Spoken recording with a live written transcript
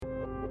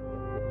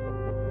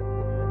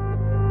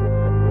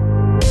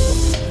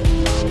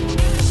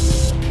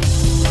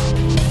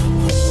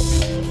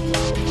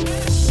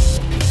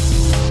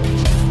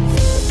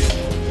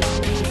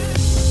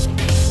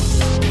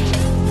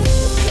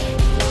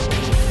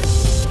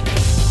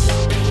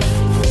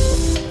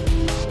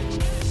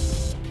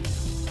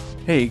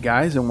Hey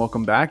guys, and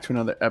welcome back to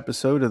another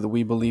episode of the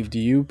We Believe to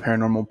You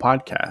Paranormal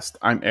Podcast.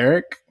 I'm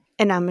Eric,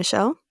 And I'm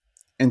Michelle.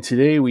 and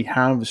today we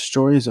have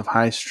stories of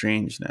high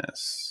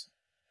strangeness.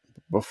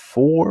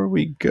 Before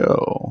we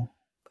go,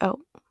 Oh,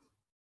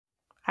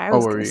 I what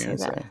was were going to you say gonna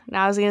that. say?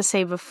 Now I was going to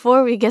say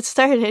before we get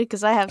started,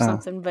 because I have Uh,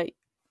 something, but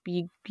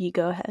you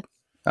go ahead.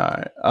 all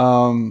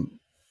right.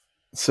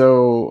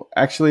 So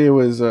actually, it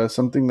was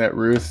something that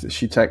Ruth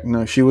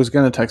she was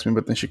gonna text me,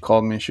 but then she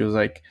called me. And she was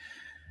like,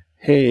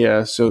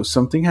 "Hey, so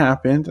something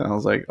happened," and I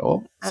was like,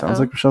 "Oh, sounds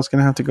Uh-oh. like Michelle's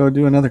gonna have to go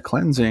do another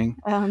cleansing."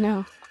 Oh,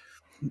 no.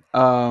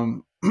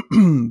 Um,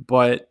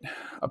 but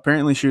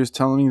apparently she was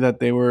telling me that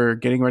they were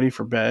getting ready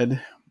for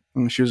bed.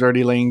 And she was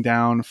already laying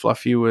down.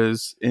 Fluffy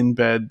was in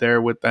bed there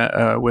with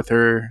with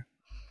her,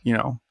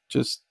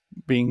 just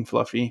being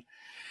Fluffy.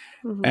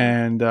 Mm-hmm.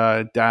 And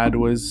Dad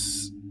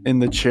was in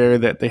the chair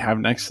that they have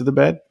next to the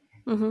bed.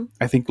 Mm-hmm.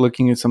 I think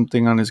looking at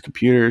something on his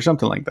computer or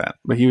something like that.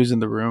 But he was in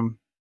the room.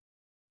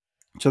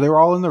 So they were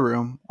all in the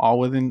room, all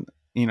within,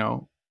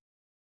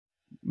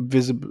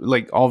 visible,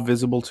 like all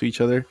visible to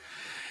each other.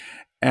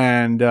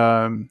 And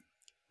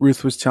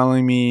Ruth was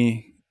telling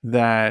me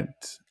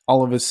that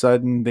all of a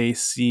sudden they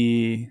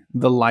see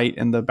the light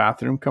in the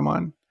bathroom come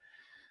on.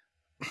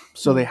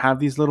 So they Mm. have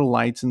these little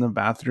lights in the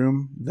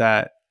bathroom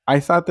that I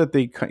thought that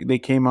they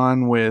came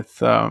on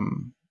with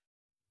When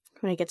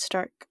it gets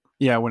dark.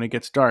 yeah, when it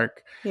gets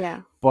dark.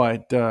 Yeah.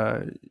 But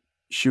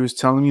she was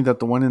telling me that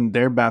the one in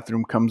their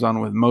bathroom comes on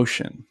with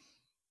motion.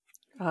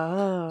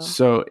 Oh.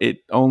 So it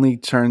only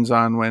turns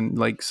on when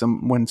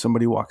when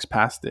somebody walks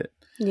past it.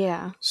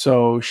 Yeah.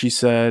 So she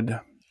said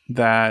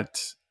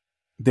that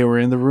they were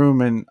in the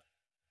room, and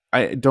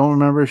I don't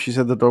remember if she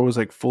said the door was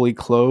like fully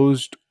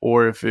closed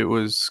or if it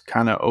was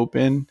kind of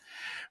open,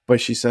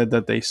 but she said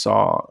that they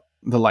saw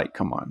the light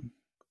come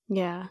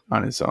Yeah.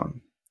 on its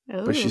own.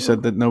 But she Oh.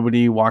 said that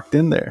nobody walked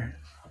in there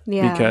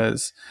Yeah.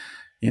 because,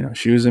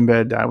 she was in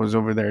bed, Dad was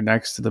over there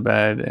next to the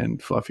bed,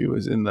 and Fluffy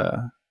was in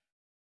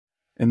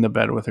the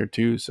bed with her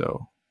too.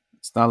 So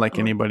it's not like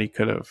Oh. anybody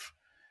could have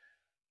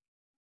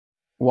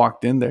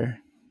walked in there.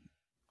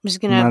 I'm just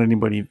gonna, Not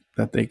anybody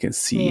that they could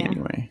see yeah.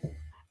 anyway.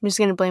 I'm just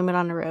gonna blame it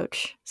on a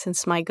roach,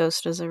 since my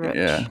ghost is a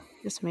Yeah, roach.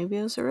 Guess maybe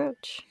it was a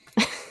roach.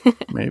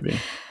 maybe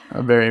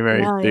a very,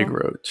 very No, big yeah.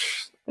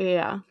 roach.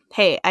 Yeah.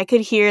 Hey, I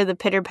could hear the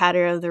pitter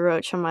patter of the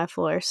roach on my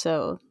floor,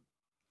 so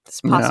it's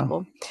Yeah.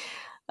 possible.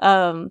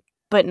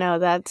 But no,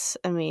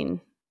 I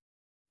mean,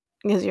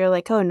 because you're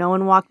like, oh, no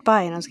one walked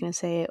by, and I was gonna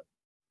say,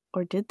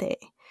 or did they?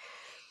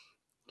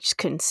 Just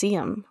couldn't see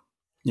them.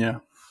 Yeah.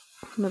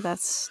 But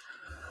that's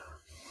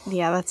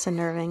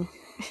unnerving.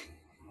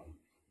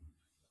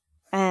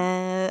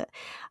 I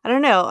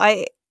don't know,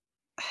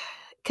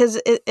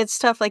 because it's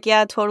tough. Like,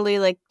 yeah, totally,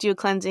 like do a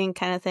cleansing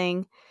kind of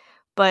thing,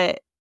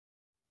 but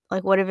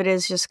like, what if it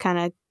is just kind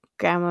of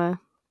grandma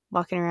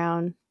walking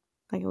around?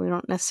 Like, we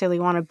don't necessarily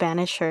want to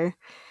banish her.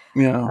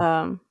 Yeah.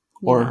 Um,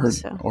 Or her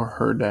so or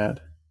her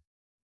dad.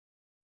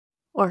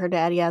 or her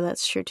dad. Yeah,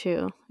 that's true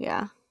too.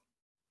 Yeah,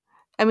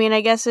 I mean,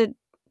 I guess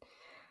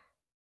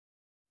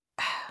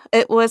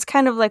it was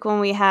kind of like when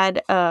we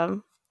had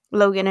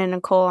Logan and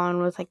Nicole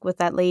on with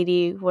that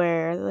lady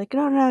where they're like,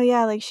 no,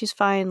 yeah, like she's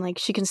fine, like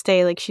she can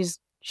stay, like she's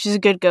a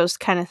good ghost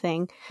kind of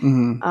thing.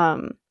 Mm-hmm.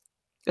 um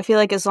I feel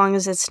like as long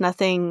as it's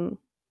nothing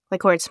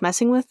like where it's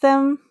messing with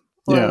them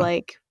or Yeah.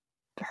 like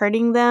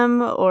hurting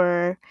them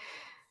or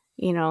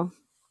you know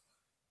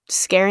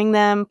scaring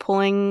them,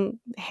 pulling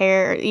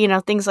hair,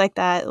 things like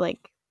that, like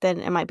then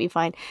it might be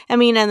fine. I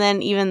mean, and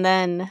then even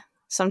then,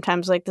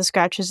 sometimes like the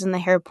scratches and the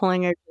hair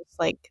pulling are just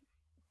like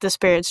the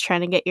spirits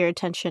trying to get your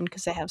attention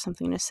because they have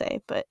something to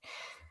say. But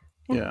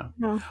yeah, Yeah.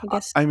 no, I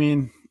guess. I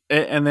mean,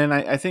 and then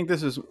I think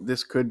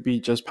this could be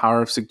just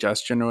power of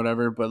suggestion or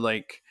whatever, but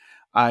like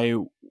I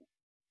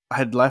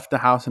had left the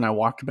house and I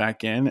walked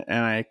back in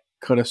and I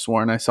could have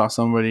sworn I saw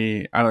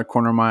somebody out of the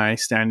corner of my eye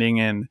standing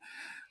in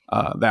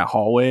that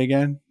hallway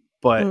again.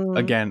 But Mm,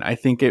 again, I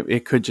think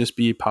it could just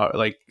be power,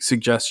 like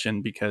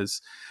suggestion,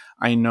 because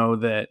I know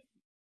that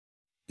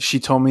she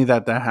told me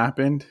that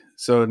happened.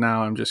 So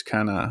now I'm just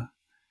kind of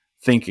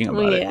thinking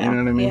about it. You yeah,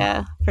 know what I mean?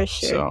 yeah, for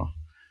sure. So,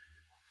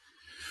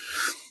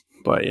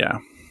 but yeah,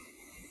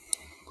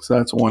 so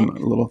that's one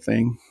Can't little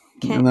thing.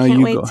 And can't now can't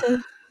you wait go.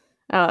 to.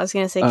 Oh, I was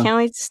gonna say, Uh, can't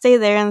wait to stay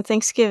there on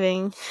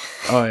Thanksgiving.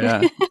 oh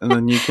yeah, and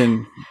then you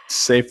can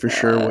say for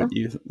sure uh,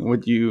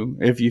 what you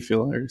if you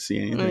feel or see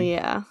anything.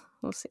 yeah,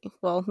 we'll see.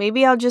 Well,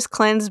 maybe I'll just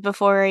cleanse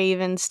before I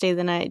even stay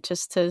the night,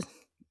 just to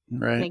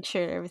Right? make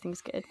sure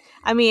everything's good.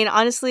 I mean,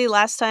 honestly,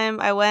 last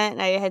time I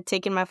went, I had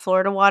taken my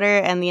Florida water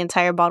and the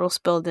entire bottle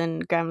spilled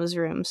in grandma's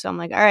room. So I'm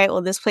like, all right,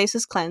 well, this place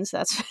is cleansed.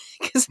 That's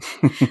because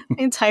my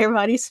entire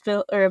body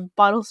spilled or a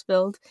bottle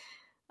spilled.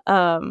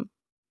 Um,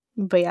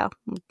 but yeah,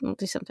 we'll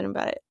do something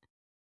about it.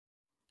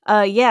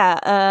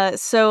 Yeah.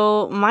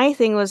 So my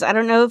thing was, I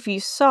don't know if you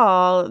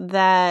saw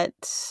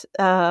that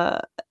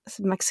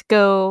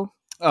Mexico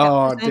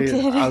got Oh, dude,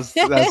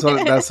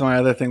 presented. that's my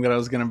other thing that I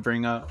was gonna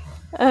bring up.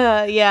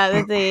 Yeah,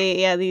 that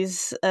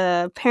these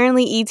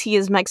apparently ET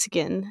is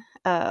Mexican.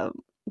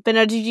 But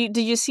no, did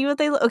you see what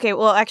they okay,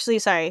 well, actually,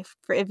 sorry,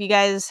 for if you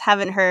guys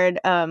haven't heard,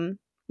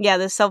 yeah,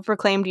 the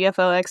self-proclaimed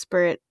UFO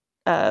expert,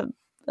 uh,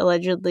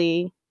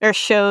 allegedly or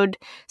showed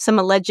some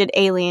alleged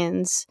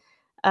aliens,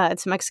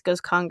 to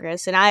Mexico's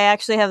Congress, and I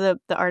actually have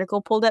the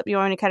article pulled up. You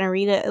want me to kinda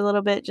read it a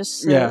little bit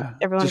just so Yeah,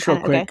 everyone just real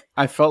kinda okay. quick.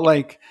 I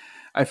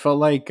felt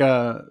like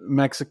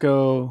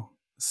Mexico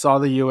saw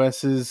the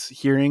US's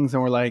hearings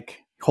and were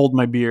like, "Hold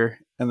my beer,"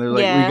 and they're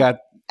like, Yeah.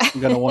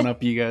 we got to one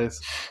up you guys."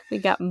 We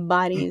got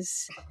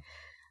bodies.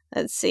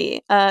 Let's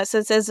see. So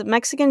it says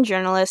Mexican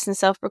journalist and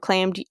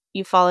self-proclaimed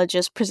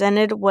ufologist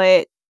presented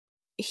what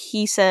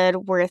he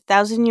said were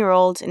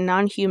 1,000-year-old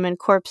non-human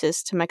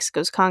corpses to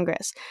Mexico's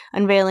Congress,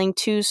 unveiling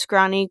two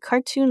scrawny,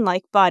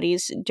 cartoon-like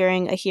bodies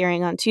during a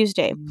hearing on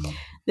Tuesday.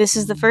 This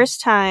is the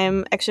first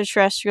time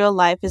extraterrestrial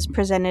life is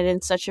presented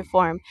in such a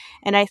form,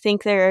 and I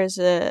think there is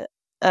a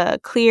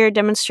clear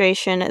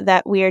demonstration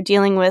that we are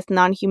dealing with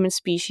non-human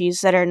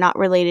species that are not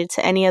related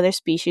to any other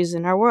species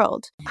in our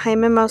world.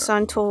 Jaime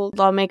Maussan told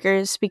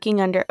lawmakers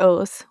speaking under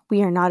oath,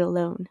 "We are not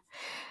alone."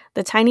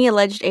 The tiny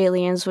alleged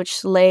aliens,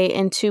 which lay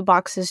in two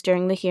boxes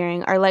during the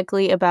hearing, are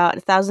likely about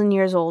 1,000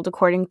 years old,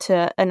 according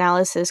to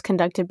analysis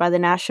conducted by the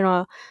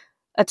National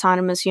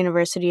Autonomous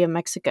University of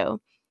Mexico,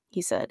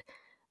 he said.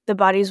 The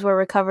bodies were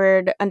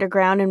recovered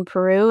underground in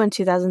Peru in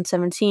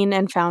 2017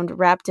 and found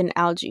wrapped in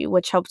algae,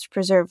 which helped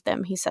preserve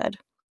them, he said.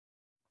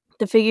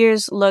 The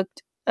figures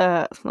looked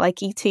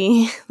like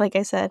E.T., like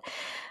I said,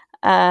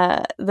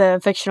 the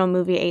fictional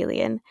movie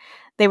Alien.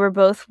 They were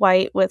both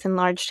white with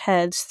enlarged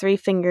heads, 3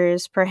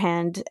 fingers per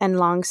hand, and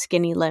long,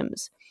 skinny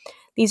limbs.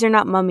 These are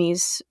not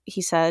mummies,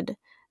 he said.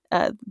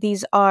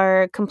 These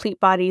are complete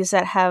bodies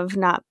that have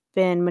not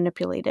been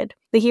manipulated.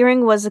 The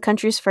hearing was the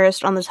country's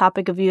first on the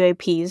topic of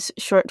UAPs,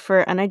 short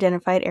for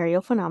Unidentified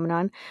Aerial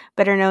Phenomenon,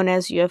 better known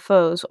as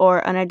UFOs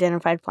or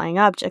Unidentified Flying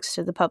Objects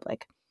to the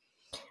public.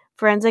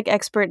 Forensic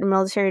expert and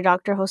military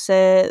doctor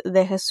Jose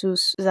de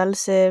Jesus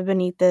Zalce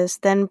Benitez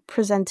then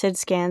presented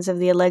scans of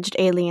the alleged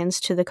aliens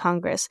to the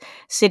Congress,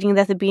 stating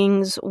that the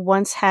beings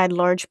once had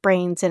large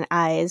brains and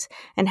eyes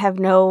and have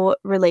no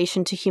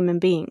relation to human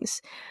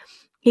beings.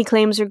 He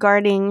claims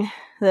regarding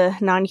the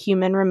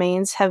non-human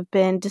remains have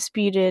been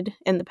disputed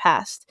in the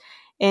past.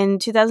 In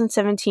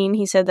 2017,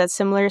 he said that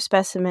similar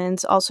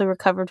specimens, also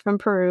recovered from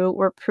Peru,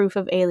 were proof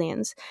of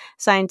aliens.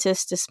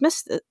 Scientists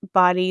dismissed the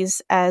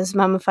bodies as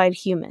mummified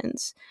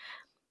humans.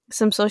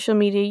 Some social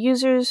media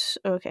users.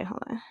 Okay,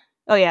 hold on.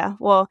 Oh yeah,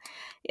 well,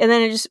 and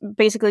then it just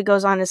basically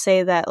goes on to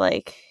say that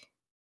like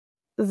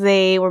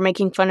they were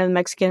making fun of the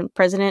Mexican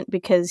president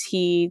because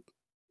he,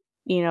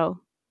 you know,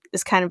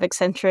 is kind of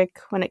eccentric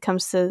when it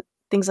comes to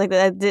things like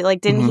that.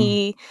 Didn't Hmm.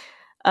 he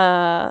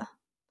uh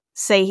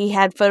say he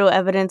had photo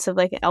evidence of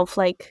like an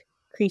elf-like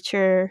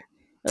creature,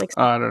 like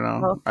I don't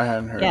know. oh I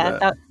hadn't heard yeah,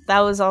 that. that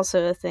was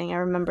also a thing I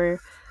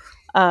remember.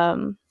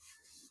 Um,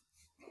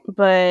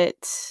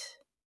 but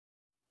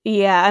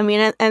yeah, I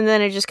mean, and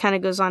then it just kind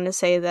of goes on to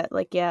say that,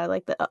 like, yeah,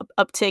 like the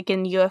uptick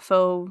in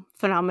UFO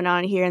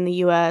phenomenon here in the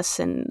U.S.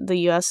 and the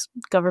U.S.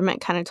 government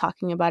kind of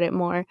talking about it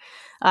more.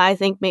 I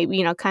think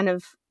maybe kind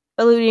of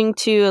alluding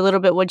to a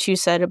little bit what you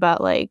said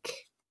about like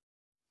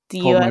the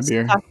Hold my U.S.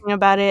 beer. talking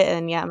about it,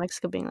 and yeah,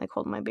 Mexico being like,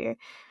 "Hold my beer."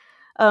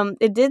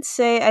 It did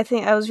say, I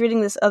think I was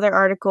reading this other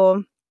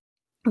article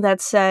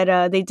that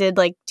said they did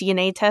like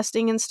DNA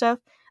testing and stuff.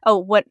 Oh,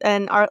 what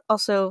and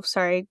also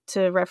sorry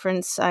to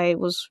reference. I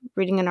was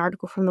reading an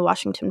article from the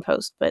Washington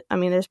Post, but I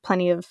mean, there's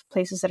plenty of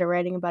places that are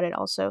writing about it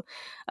also.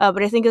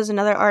 But I think it was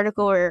another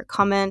article or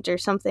comment or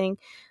something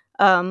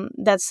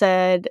that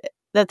said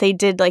that they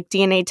did like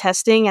DNA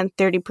testing and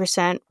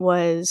 30%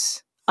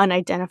 was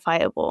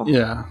unidentifiable.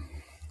 Yeah.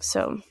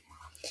 So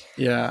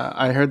Yeah,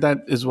 I heard that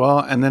as well.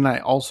 And then I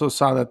also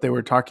saw that they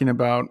were talking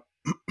about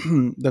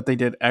that they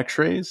did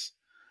x-rays.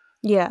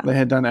 yeah. They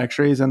had done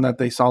x-rays and that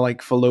they saw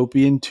like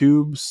fallopian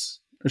tubes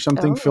or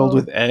something filled Oh.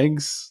 with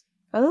eggs.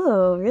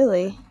 Oh,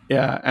 really?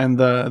 Yeah, and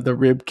the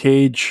rib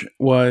cage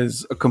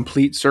was a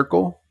complete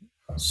circle.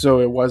 So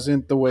it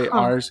wasn't the way Huh.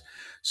 ours.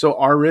 So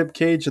our rib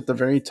cage at the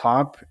very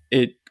top,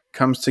 it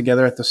comes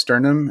together at the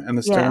sternum and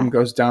the Yeah. sternum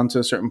goes down to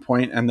a certain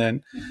point and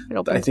then It I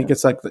opens think up.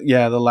 it's like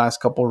yeah, the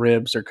last couple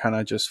ribs are kind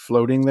of just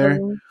floating there.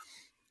 Floating.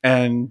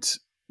 And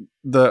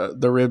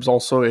the ribs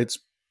also it's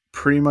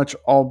pretty much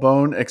all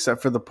bone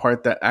except for the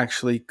part that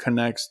actually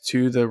connects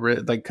to the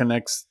rib, like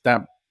connects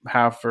that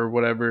half or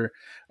whatever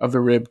of the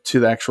rib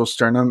to the actual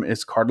sternum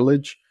is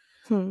cartilage.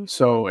 Hmm.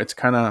 So it's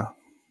kind of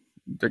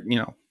you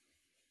know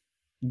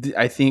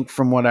I think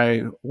from what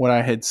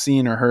I had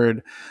seen or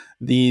heard,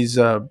 these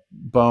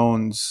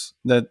bones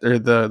that or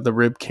the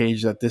rib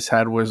cage that this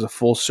had was a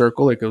full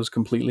circle, like it was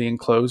completely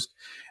enclosed,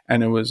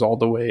 and it was all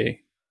the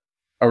way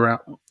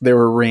around. There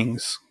were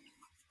rings,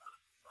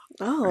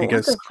 I Oh, what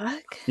guess. the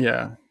fuck?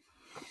 Yeah.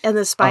 And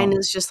the spine Um.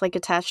 is just, like,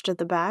 attached at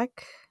the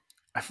back?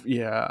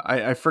 Yeah.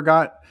 I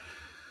forgot.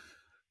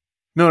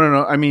 No. No.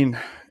 No. I mean,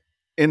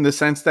 in the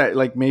sense that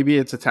like maybe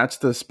it's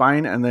attached to the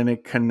spine and then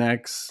it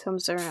connects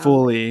Comes around.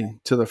 fully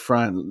to the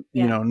front.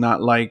 Yeah.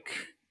 Not like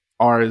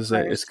Ours is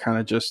Ours. kind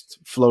of just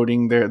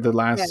floating there. The Yeah.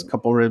 last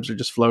couple ribs are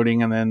just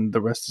floating, and then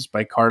the rest is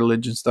by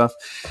cartilage and stuff.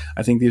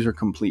 I think these are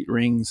complete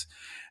rings.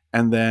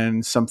 And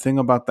then something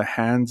about the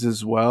hands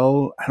as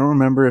well. I don't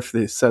remember if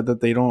they said that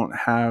they don't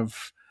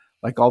have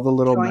like all the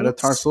little Joints.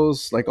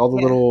 metatarsals, like all the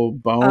Yeah. little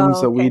bones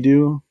Oh, that we okay.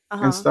 do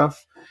and Uh-huh.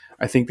 stuff.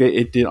 I think that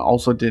it did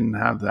also didn't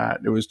have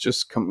that. It was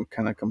just kind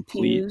of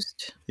complete.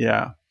 Fused.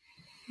 Yeah.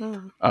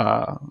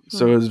 Oh.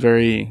 So Hmm. it was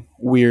very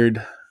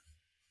weird.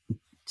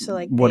 So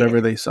like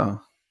Whatever they saw,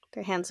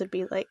 their hands would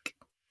be like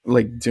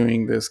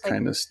doing this like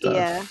kind of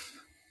yeah. stuff.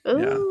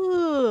 Yeah,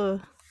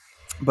 Ooh.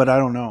 but I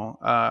don't know.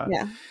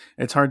 Yeah.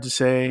 It's hard to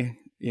say.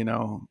 You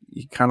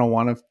kind of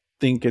want to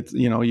think it's.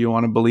 You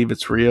want to believe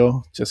it's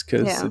real, just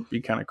because Yeah. it'd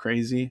be kind of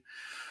crazy.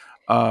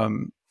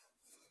 Um,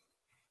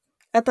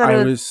 I thought it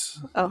I was was.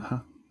 oh. Huh,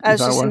 I you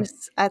was thought just what? gonna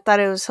I thought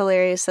it was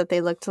hilarious that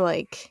they looked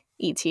like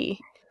E.T.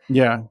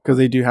 Yeah, because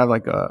they do have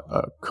like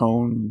a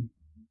cone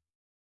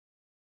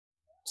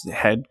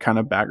head kind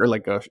of back, or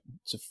like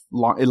it's a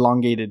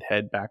elongated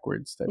head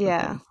backwards type of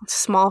Yeah. thing.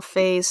 Small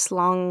face,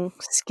 long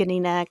skinny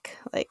neck.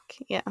 Like,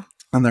 yeah.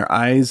 And their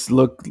eyes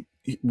look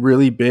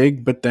really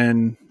big, but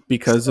then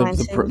because of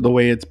Slanted. the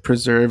way it's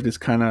preserved, it's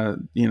kind of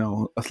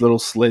a little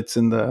slits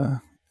in the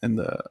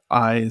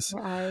eyes.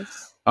 Their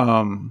eyes.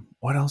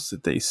 What else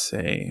did they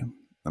say?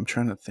 I'm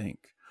trying to think.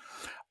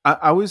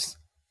 I was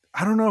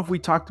I don't know if we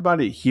talked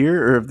about it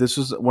here or if this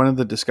was one of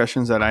the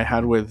discussions that I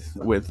had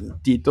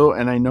with Tito,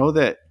 and I know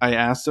that I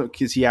asked him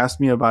because he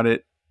asked me about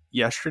it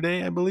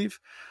yesterday, I believe.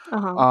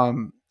 Uh-huh.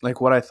 Like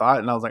what I thought,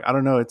 and I was like, I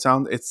don't know. It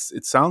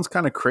sounds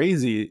kind of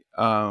crazy.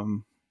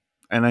 And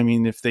I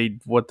mean, if they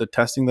what the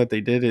testing that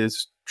they did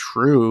is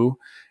true,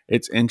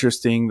 it's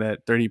interesting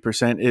that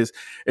 30% is.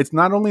 It's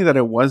not only that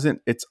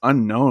it's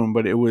unknown,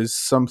 but it was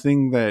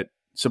something that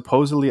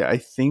supposedly, I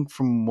think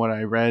from what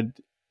I read,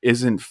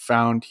 isn't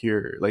found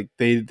here. Like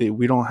they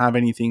we don't have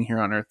anything here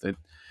on Earth that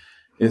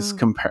is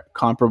Hmm.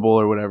 comparable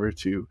or whatever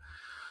to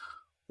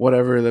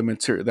whatever the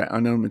material, that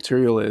unknown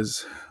material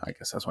is. I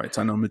guess that's why it's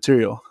unknown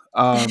material.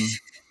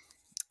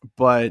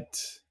 But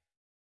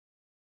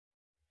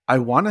I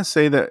want to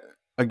say that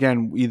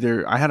again,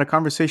 either I had a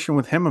conversation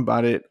with him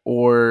about it,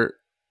 or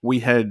we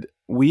had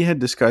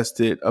discussed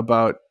it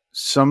about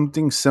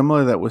something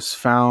similar that was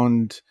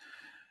found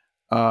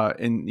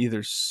in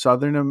either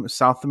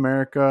South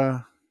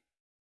America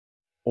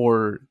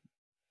or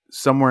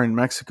somewhere in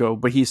Mexico.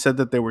 But he said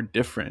that they were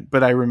different.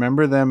 But I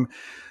remember them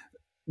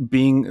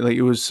being like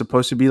it was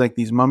supposed to be like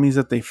these mummies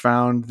that they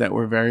found that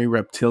were very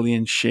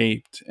reptilian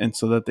shaped, and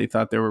so that they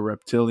thought they were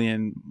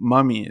reptilian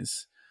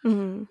mummies.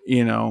 Hmm.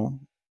 You know,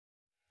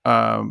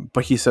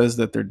 but he says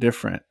that they're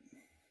different.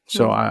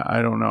 So Hmm.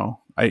 I don't know.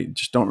 I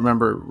just don't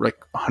remember like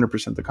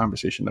 100% the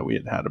conversation that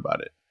we had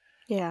about it.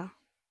 Yeah.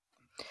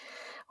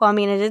 Well, I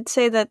mean, it did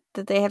say that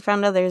they had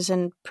found others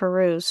in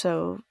Peru,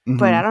 so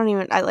but I Hmm. don't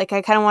even I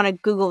kind of want to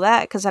Google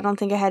that cuz I don't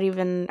think I had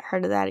even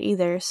heard of that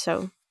either,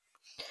 so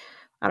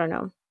I don't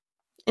know.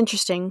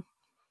 Interesting.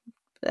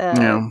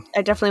 Yeah.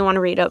 I definitely want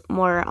to read up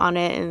more on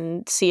it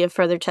and see if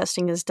further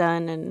testing is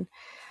done and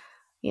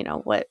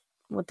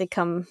what they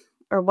come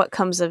or what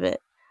comes of it,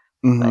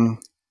 but Hmm.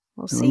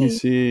 we'll Let me see.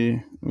 see.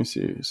 Let me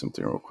see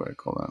something real quick.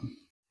 Hold on.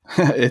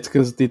 It's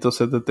because Tito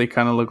said that they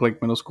kind of look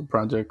like middle school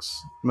art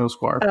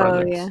Oh, yeah.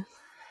 projects.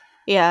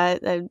 Yeah,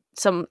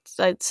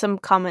 some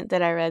comment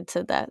that I read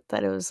said that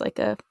it was like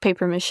a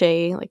paper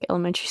mache, like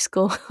elementary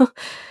school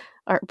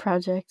art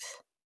project.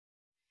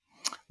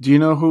 Do you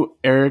know who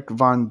Eric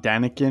von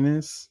Daniken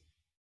is?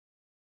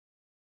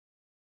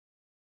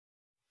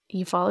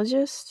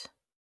 Ufologist?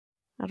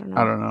 I don't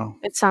I know. don't know.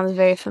 It sounds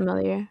very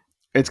familiar.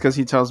 It's because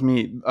he tells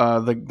me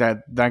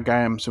that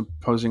guy I'm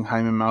supposing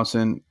Jaime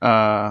Mausen,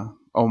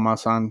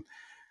 Omasan,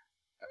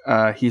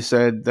 he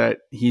said that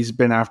he's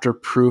been after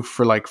proof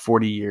for like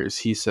 40 years.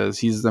 He says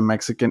he's the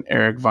Mexican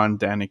Eric von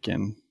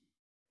Daniken.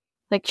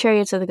 Like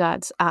Chariots of the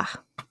Gods.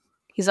 Ah,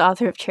 he's the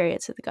author of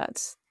Chariots of the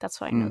Gods.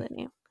 That's why I know Mm. the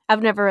name.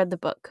 I've never read the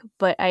book,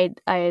 but I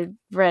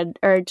read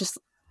or just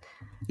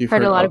You've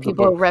heard a heard lot of of the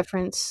people book.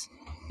 reference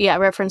the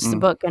Mm.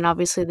 book, and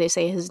obviously they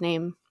say his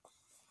name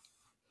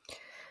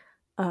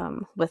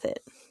with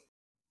it.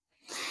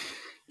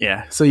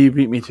 Yeah, so you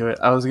beat me to it.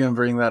 I was going to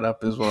bring that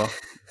up as well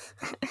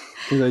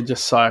because I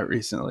just saw it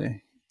recently.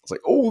 I was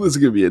like, oh, this is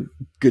going to be a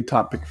good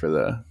topic for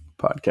the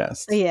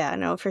podcast. Yeah,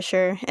 no, for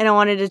sure. And I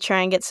wanted to try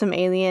and get some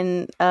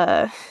alien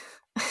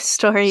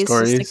stories just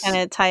to kind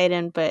Stories. of tie it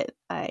in, but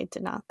I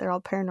did not. They're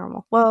all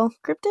paranormal. Well,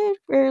 cryptid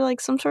or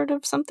like some sort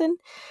of something.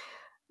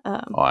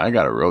 Oh, I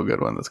got a real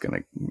good one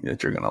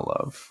that you're gonna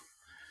love.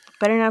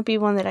 Better not be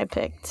one that I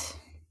picked.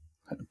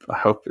 I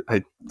hope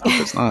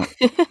it's not.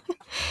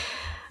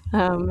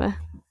 um,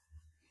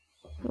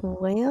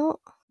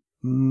 well,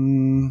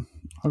 Mm,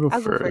 I'll go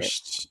I'll go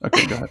first. first.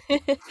 Okay, go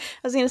ahead. I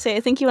was gonna say I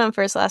think you went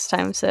first last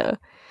time, so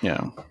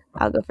Yeah.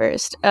 I'll go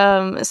first.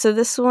 So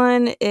this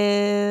one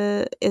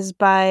is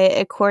by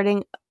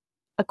according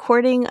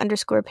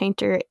underscore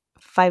painter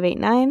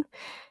 589.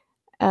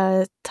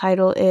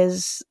 Title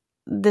is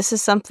this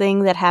is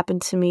something that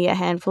happened to me a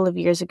handful of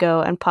years ago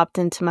and popped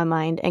into my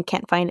mind and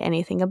can't find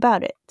anything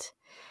about it.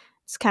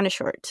 It's kind of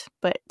short,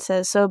 but it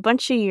says, so a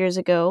bunch of years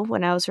ago,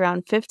 when I was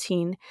around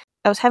 15,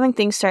 I was having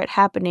things start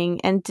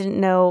happening and didn't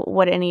know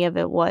what any of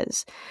it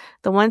was.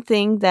 The one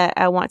thing that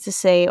I want to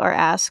say or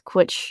ask,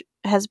 which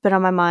has been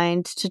on my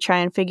mind to try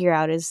and figure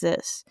out, is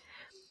this.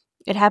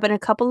 It happened a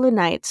couple of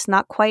nights,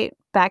 not quite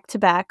back to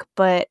back,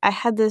 but I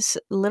had this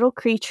little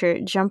creature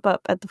jump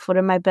up at the foot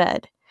of my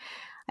bed.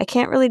 I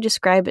can't really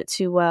describe it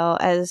too well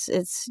as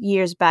it's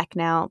years back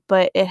now,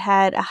 but it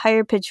had a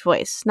higher pitched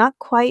voice. Not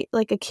quite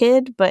like a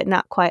kid, but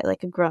not quite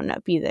like a grown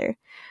up either.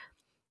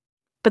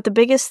 But the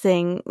biggest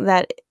thing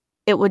that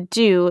it would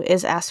do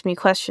is ask me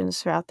questions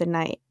throughout the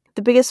night.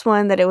 The biggest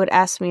one that it would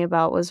ask me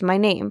about was my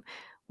name,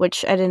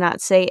 which I did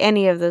not say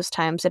any of those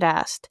times it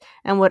asked,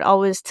 and would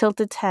always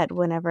tilt its head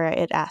whenever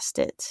it asked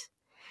it.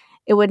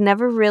 It would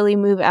never really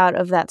move out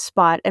of that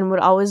spot and would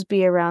always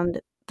be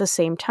around the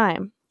same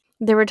time.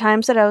 There were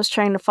times that I was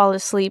trying to fall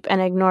asleep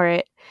and ignore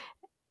it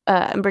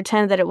and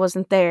pretend that it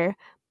wasn't there,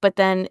 but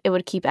then it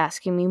would keep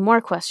asking me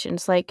more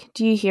questions like,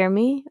 do you hear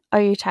me?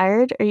 Are you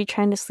tired? Are you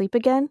trying to sleep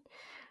again?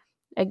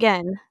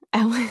 Again,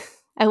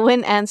 I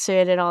wouldn't answer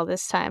it at all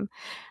this time.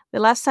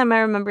 The last time I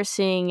remember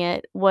seeing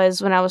it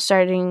was when I was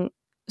starting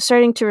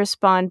to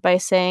respond by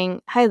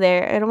saying, "Hi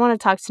there, I don't want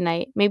to talk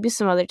tonight, maybe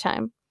some other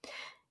time."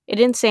 It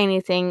didn't say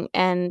anything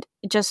and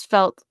I just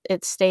felt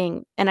it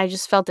staying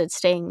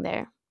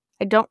there.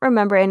 I don't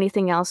remember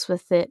anything else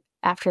with it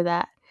after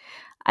that.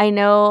 I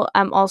know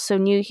I'm also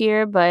new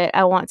here, but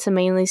I want to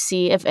mainly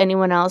see if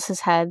anyone else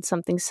has had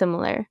something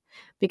similar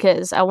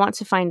because I want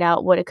to find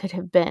out what it could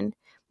have been.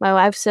 My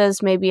wife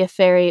says maybe a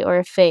fairy or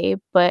a fae,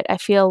 but I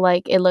feel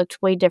like it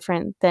looked way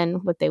different than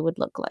what they would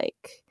look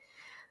like.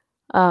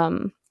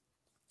 Um,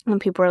 and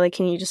people were like,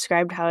 "Can you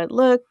describe how it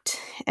looked?"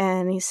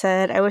 And he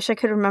said, "I wish I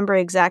could remember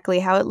exactly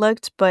how it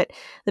looked, but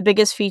the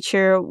biggest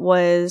feature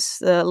was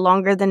the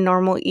longer than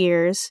normal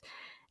ears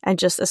and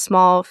just a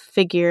small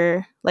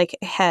figure, like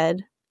a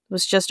head,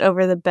 was just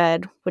over the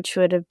bed, which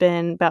would have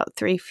been about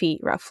 3 feet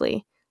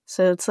roughly.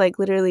 So it's like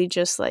literally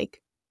just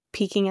like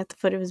peeking at the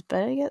foot of his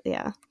bed, I guess.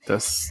 Yeah.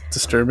 That's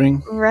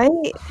disturbing. Right.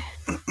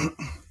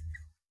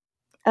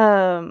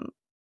 Um,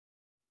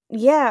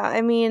 yeah,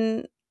 I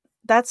mean,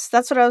 that's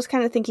what I was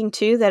kind of thinking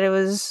too, that it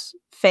was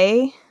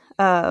Fae,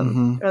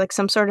 Mm-hmm. or like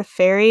some sort of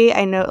fairy.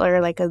 I know, or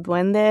like a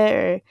duende,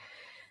 or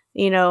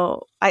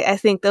I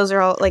think those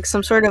are all like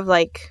some sort of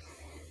like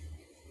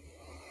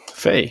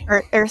Faye.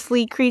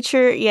 earthly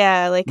creature.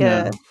 Yeah, like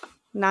Yeah. a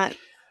not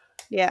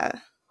yeah,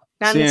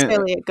 not See,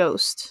 necessarily a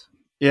ghost.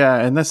 yeah,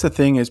 and that's the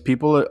thing is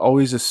people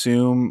always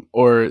assume,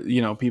 or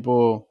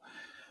people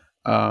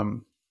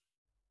um,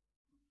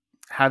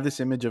 have this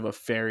image of a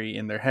fairy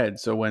in their head.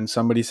 So when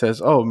somebody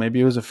says, "Oh, maybe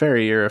it was a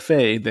fairy or a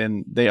fae,"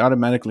 then they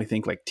automatically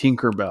think like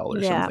Tinkerbell or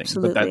Yeah, something. But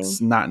absolutely.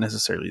 that's not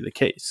necessarily the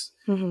case.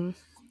 Hmm.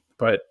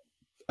 But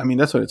I mean,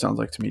 that's what it sounds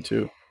like to me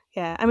too.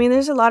 Yeah, I mean,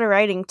 there's a lot of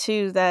writing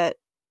too that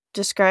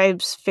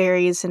describes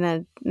fairies in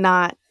a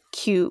not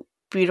cute,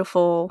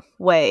 beautiful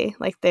way.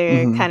 Like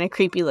they're Mm-hmm. kind of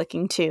creepy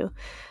looking too.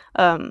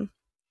 Um,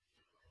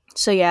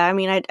 so yeah, I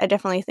mean, I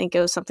definitely think it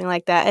was something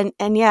like that.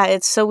 And yeah,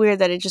 it's so weird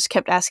that it just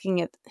kept asking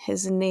it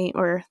his name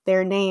or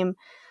their name.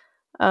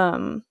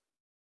 Um,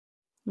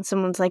 and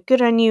someone's like,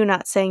 "Good on you,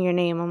 not saying your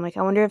name." I'm like,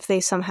 I wonder if they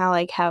somehow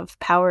like have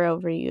power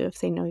over you if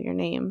they know your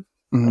name.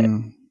 But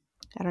Mm-hmm.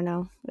 I don't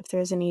know if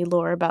there's any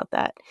lore about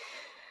that.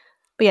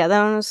 But yeah,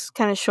 that one was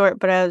kind of short.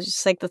 But I was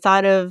just like the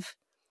thought of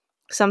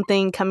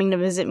something coming to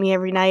visit me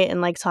every night and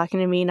like talking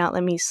to me, not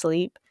let me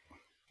sleep.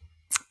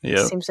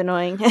 Yep. Seems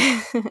annoying.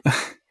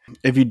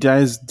 If you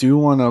guys do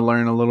want to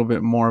learn a little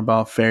bit more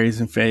about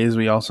fairies and fays,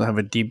 we also have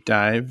a deep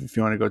dive if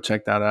you want to go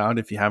check that out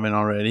if you haven't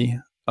already.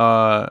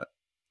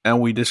 And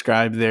we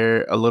describe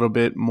there a little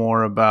bit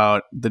more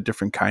about the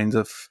different kinds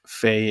of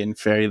fae and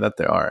fairy that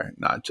there are,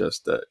 not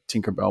just the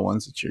Tinkerbell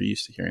ones that you're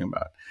used to hearing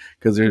about,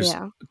 because there's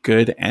Yeah.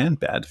 good and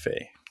bad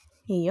fae.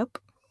 Yep.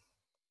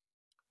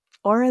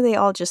 Or are they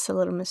all just a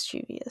little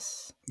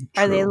mischievous?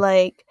 Are they True.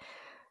 like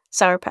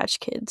Sour Patch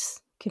Kids?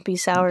 Could be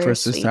sour or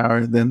First they're sweet.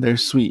 sour, then they're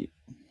sweet.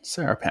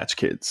 Sour Patch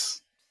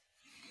Kids.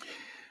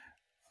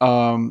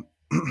 Um,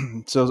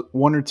 so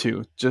one or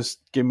two. Just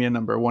give me a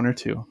number, one or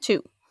two.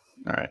 Two.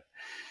 All right.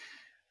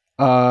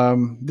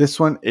 This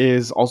one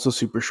is also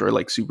super short,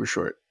 like super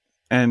short.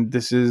 And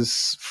this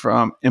is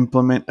from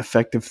Implement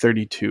Effective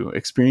 32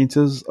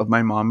 Experiences of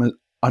My Mom,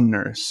 a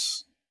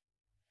Nurse.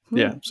 Hmm.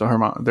 Yeah,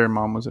 so their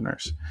mom was a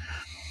nurse.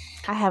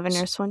 I have a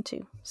nurse one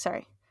too.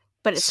 Sorry.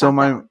 But it's So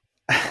not that my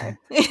one.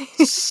 Sorry.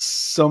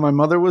 so my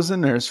mother was a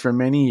nurse for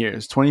many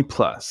years, 20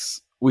 plus.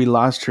 We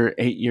lost her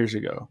 8 years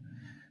ago.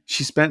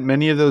 She spent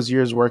many of those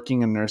years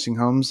working in nursing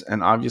homes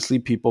and obviously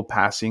people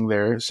passing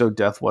there, so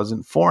death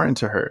wasn't foreign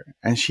to her.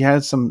 And she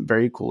had some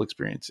very cool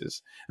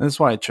experiences. And that's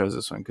why I chose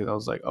this one because I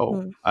was like, oh,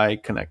 Hmm. I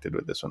connected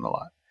with this one a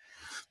lot.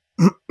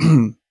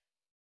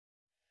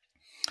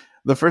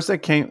 The first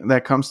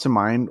that comes to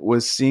mind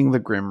was seeing the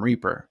Grim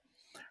Reaper.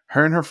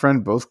 Her and her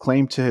friend both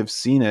claimed to have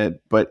seen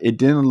it, but it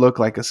didn't look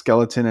like a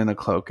skeleton in a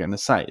cloak and a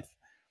scythe.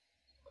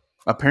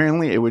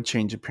 Apparently, it would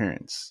change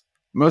appearance.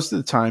 Most of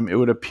the time, it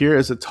would appear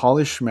as a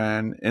tallish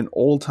man in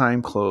old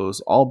time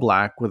clothes, all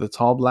black, with a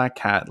tall black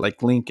hat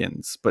like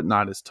Lincoln's, but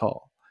not as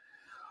tall.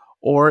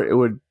 Or it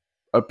would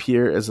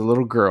appear as a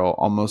little girl,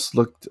 almost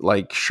looked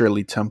like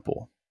Shirley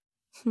Temple.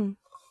 Hmm.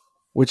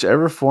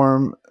 Whichever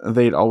form,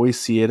 they'd always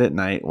see it at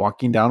night,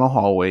 walking down a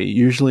hallway,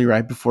 usually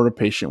right before the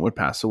patient would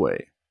pass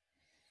away.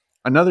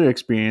 Another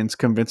experience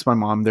convinced my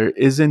mom there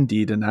is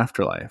indeed an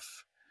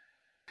afterlife.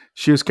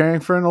 She was caring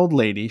for an old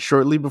lady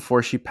shortly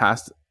before she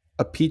passed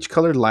a peach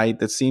colored light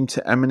that seemed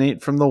to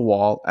emanate from the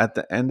wall at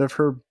the end of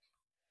her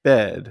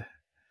bed.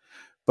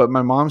 But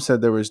my mom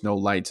said there was no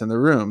lights in the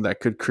room that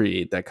could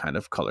create that kind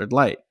of colored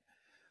light.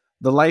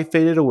 The light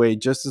faded away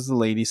just as the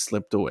lady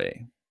slipped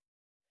away.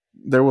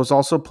 There was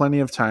also plenty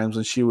of times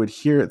when she would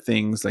hear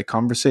things like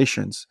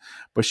conversations,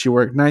 but she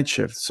worked night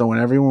shift, so when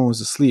everyone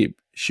was asleep,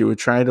 she would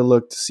try to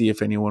look to see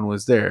if anyone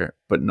was there,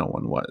 but no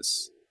one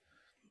was.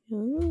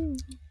 Ooh.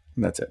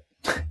 And that's it.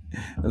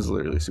 It was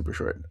literally super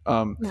short.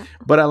 No.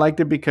 But I liked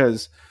it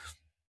because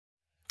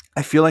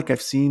I feel like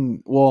I've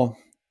seen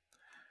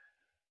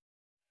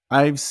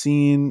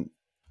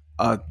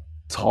a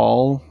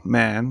tall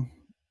man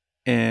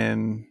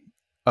in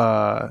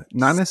not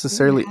Suit and a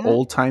necessarily hat?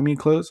 old timey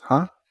clothes,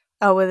 huh?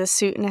 Oh, with a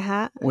suit and a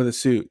hat? With a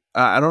suit.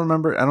 I don't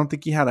remember. I don't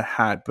think he had a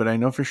hat, but I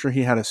know for sure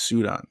he had a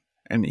suit on,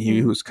 and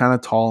he Hmm. was kind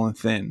of tall and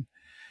thin.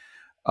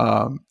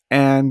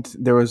 And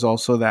there was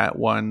also that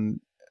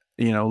one,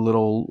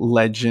 little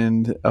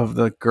legend of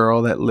the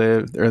girl that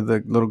lived, or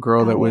the little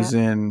girl Oh, that yeah. was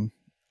in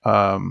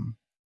um,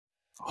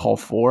 Hall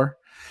 4.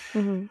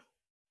 Hmm.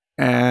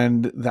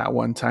 And that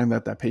one time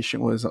that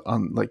patient was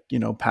on, like,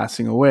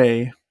 passing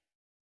away,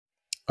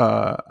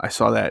 I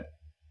saw that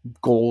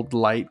gold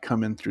light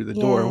come in through the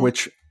door, Yeah.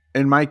 which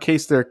in my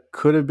case, there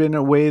could have been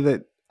a way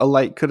that a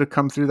light could have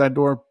come through that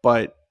door,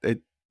 but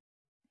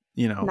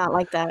you know, Not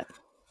like that.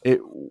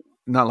 it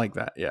not like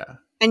that. Yeah.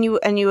 And you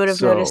would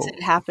have noticed So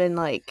it happen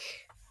like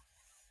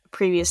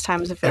previous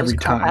times if it was a every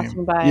car time,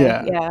 passing by.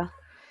 yeah. Yeah.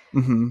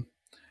 hmm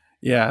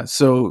Yeah.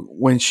 So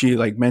when she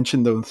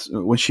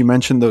when she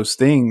mentioned those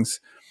things,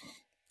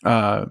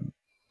 uh,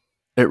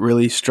 it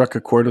really struck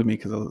a chord with me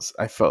because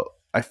I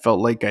felt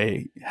like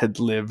I had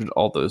lived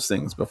all those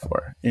things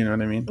before. You know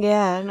what I mean?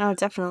 Yeah, no,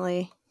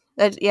 definitely.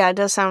 Yeah, it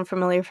does sound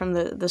familiar from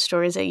the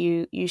stories that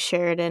you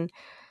shared, and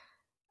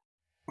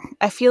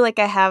I feel like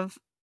I have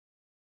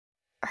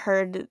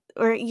heard,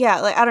 or yeah,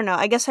 like I don't know.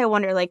 I guess I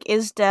wonder, like,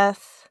 is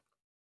death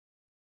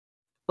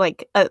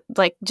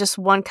like just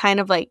one kind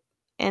of like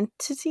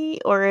entity,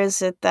 or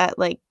is it that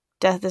like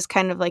death is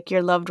kind of like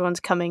your loved ones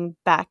coming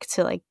back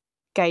to like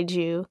guide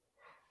you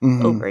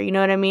hmm over? You know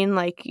what I mean?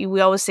 Like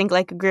we always think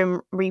like a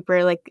grim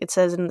reaper, like it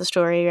says in the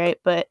story, right?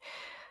 But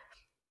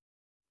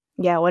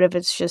yeah, what if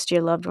it's just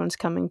your loved ones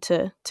coming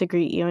to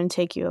greet you and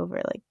take you over?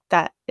 Like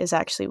that is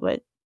actually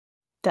what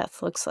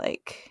death looks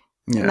like.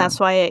 And Yeah. that's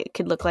why it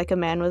could look like a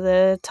man with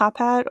a top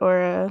hat or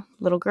a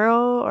little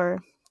girl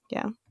or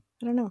yeah,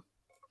 I don't know.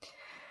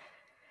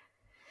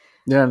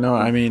 Yeah. No,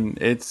 Yeah. I mean,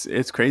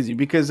 it's crazy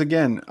because,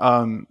 again,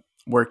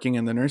 working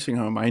in the nursing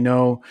home, I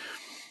know,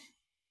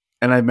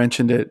 and I've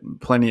mentioned it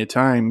plenty of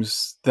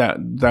times, that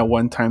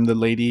one time the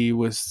lady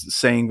was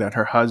saying that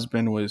her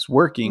husband was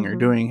working or Mhm.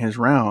 doing his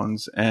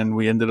rounds, and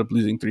we ended up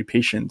losing 3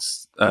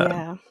 patients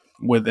Yeah.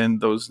 within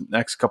those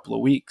next couple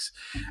of weeks,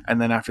 and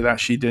then after that,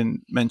 she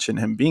didn't mention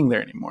him being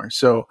there anymore.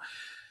 So,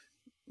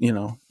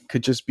 it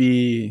could just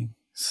be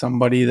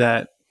somebody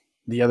that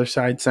the other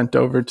side sent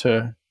over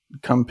to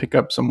come pick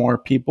up some more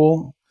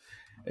people,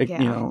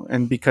 Yeah.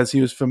 and because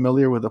he was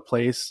familiar with the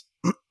place,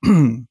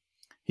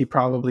 he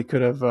probably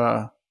could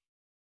have.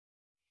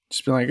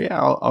 Just be like, yeah,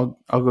 I'll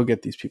go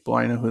get these people.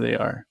 I know who they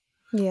are.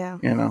 Yeah.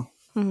 You know.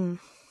 Mhm.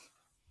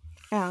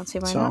 Yeah, I don't see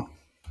why not. So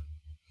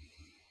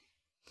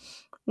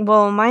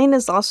Well, mine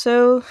is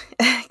also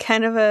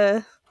kind of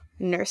a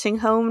nursing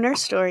home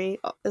nurse story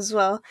as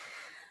well.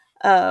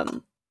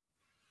 Um,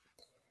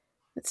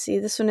 let's see.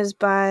 This one is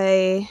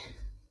by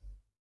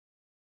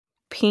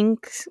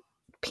Pink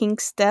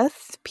Pink's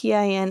Death,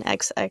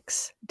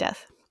 Pinxx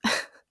Death.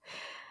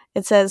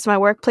 It says, "My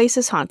workplace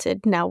is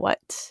haunted. Now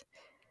what?"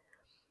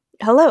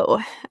 Hello.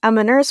 I'm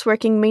a nurse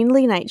working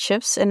mainly night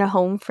shifts in a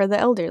home for the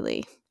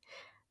elderly.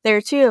 There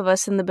are two of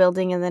us in the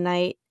building in the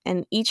night,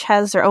 and each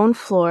has their own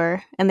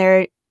floor, and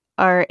there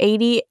are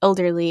 80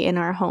 elderly in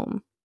our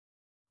home.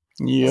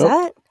 Is yep,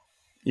 that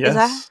is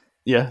that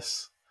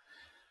yes.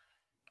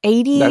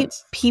 80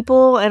 That's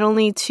people and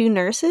only two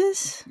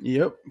nurses?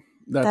 yep.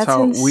 That's That's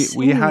how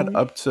we had insane.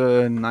 up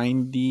to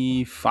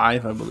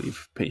 95, I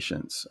believe,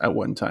 patients at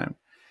one time.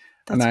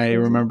 And That's I crazy.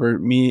 remember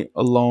me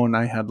alone,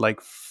 I had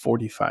like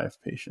 45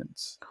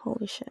 patients.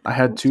 Holy shit. I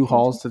had That's two crazy.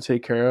 halls to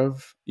take care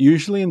of.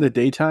 Usually in the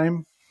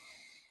daytime,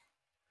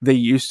 they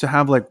used to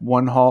have like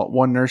one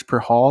nurse per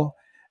hall,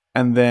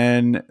 and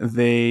then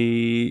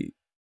they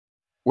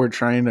were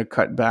trying to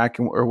cut back,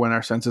 or when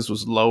our census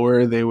was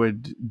lower, they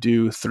would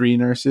do 3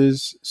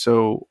 nurses.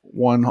 So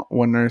one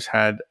nurse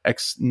had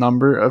X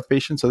number of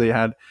patients, so they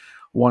had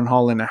one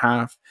hall and a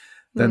half.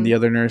 Then Mm. the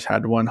other nurse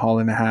had one hall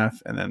and a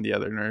half, and then the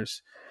other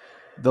nurse.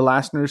 The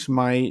last nurse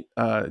might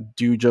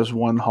do just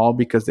one hall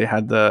because they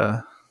had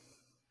the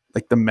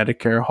like the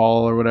Medicare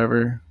hall or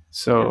whatever.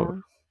 So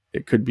Oh,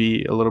 it could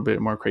be a little bit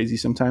more crazy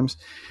sometimes.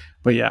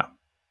 But yeah,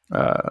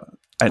 uh,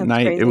 at that's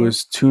night it crazy.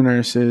 was two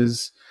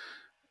nurses,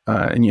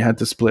 and you had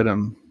to split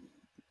them,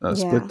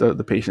 split Yeah.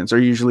 the patients. Or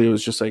usually it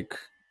was just like,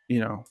 you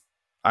know,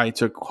 I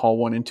took hall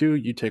 1 and 2,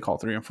 you take hall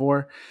 3 and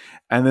 4.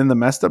 And then the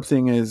messed up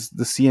thing is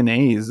the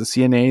CNAs. The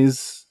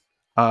CNAs,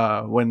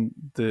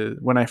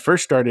 when I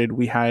first started,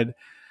 we had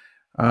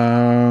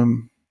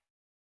um,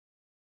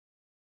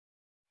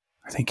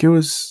 I think it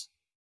was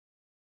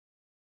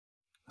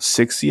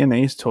 6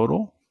 CNAs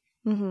total,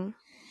 Hmm.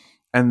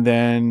 and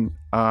then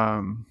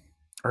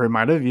or it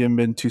might have even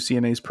been 2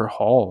 CNAs per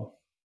hall.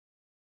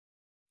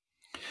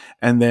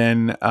 And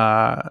then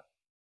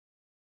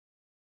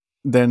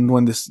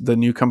when the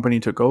new company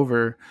took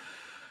over,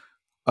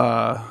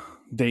 uh,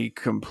 they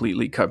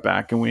completely cut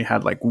back, and we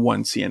had like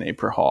 1 CNA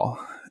per hall,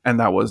 and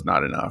that was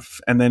not enough.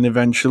 And then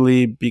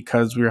eventually,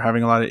 because we were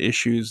having a lot of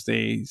issues,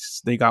 they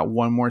got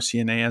one more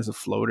CNA as a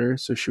floater,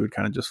 so she would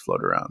kind of just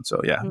float around. So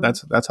yeah, Mm,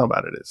 that's how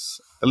bad it is.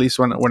 At least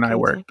that's when I crazy.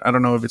 worked, I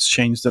don't know if it's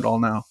changed at all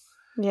now.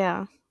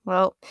 Yeah.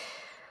 Well,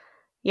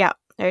 yeah.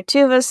 There are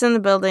two of us in the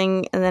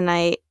building in the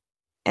night,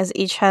 as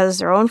each has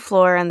their own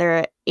floor, and there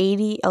are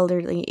 80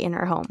 elderly in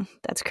our home.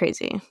 That's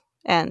crazy.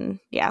 And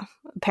yeah,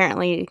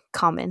 apparently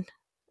common.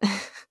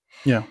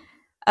 Yeah.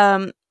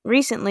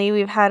 Recently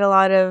we've had a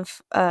lot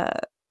of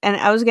and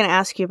I was going to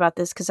ask you about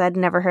this cuz I'd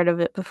never heard of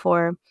it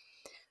before.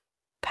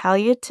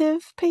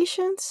 Palliative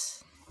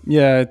patients?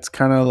 Yeah, it's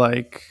kind of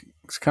like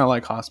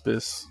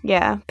hospice.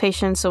 Yeah,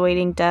 patients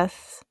awaiting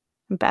death,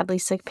 badly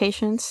sick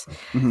patients.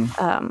 Hmm.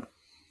 Um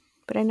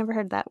but I never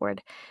heard that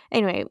word.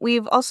 Anyway,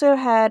 we've also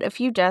had a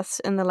few deaths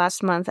in the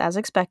last month, as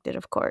expected,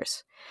 of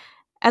course.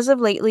 As of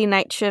lately,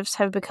 night shifts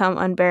have become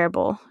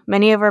unbearable.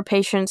 Many of our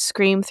patients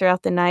scream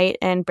throughout the night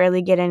and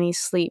barely get any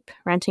sleep,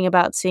 ranting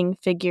about seeing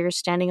figures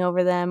standing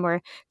over them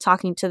or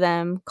talking to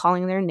them,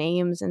 calling their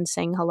names, and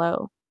saying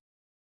hello.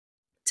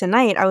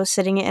 Tonight, I was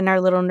sitting in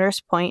our little nurse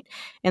point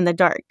in the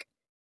dark.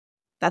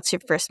 That's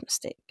your first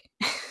mistake.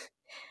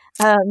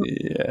 um,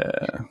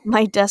 Yeah.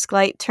 my desk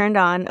light turned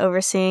on,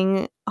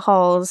 overseeing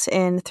halls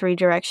in three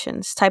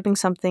directions, typing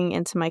something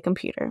into my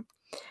computer.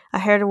 I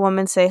heard a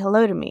woman say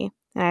hello to me,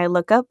 and I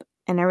look up,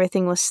 and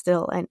everything was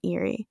still and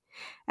eerie.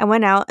 I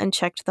went out and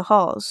checked the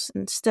halls,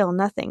 and still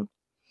nothing.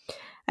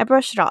 I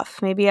brushed it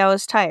off. Maybe I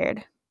was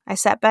tired. I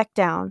sat back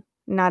down.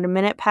 Not a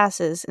minute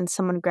passes, and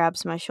someone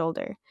grabs my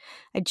shoulder.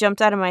 I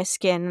jumped out of my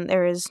skin, and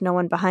there is no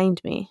one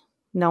behind me,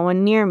 no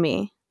one near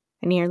me.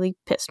 I nearly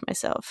pissed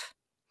myself.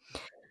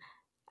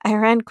 I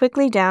ran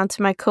quickly down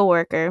to my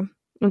coworker,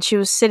 and she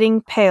was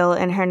sitting pale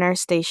in her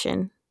nurse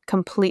station,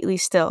 completely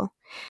still.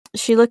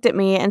 She looked at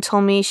me and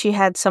told me she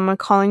had someone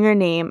calling her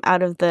name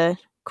out of the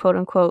quote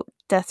unquote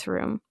death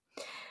room.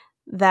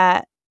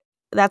 That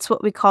that's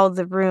what we call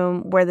the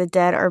room where the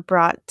dead are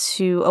brought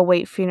to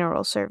await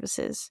funeral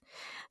services.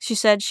 She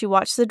said she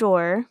watched the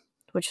door,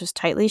 which was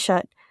tightly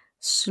shut,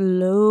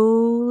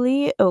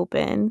 slowly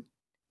open,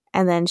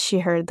 and then she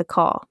heard the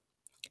call.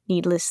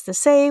 Needless to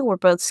say, we're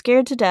both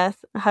scared to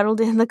death,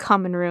 huddled in the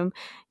common room,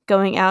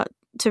 going out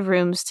to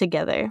rooms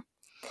together.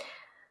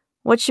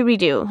 What should we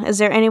do? Is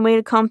there any way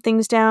to calm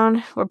things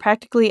down? We're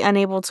practically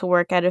unable to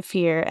work out of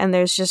fear, and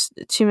there's just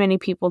too many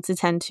people to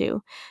tend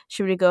to.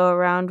 Should we go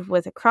around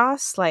with a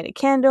cross, light a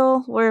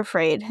candle? We're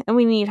afraid, and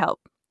we need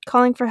help.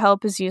 Calling for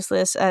help is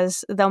useless,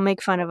 as they'll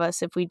make fun of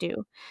us if we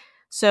do.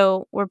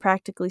 So we're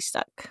practically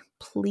stuck.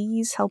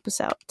 Please help us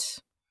out.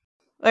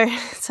 Or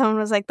someone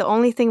was like, the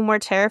only thing more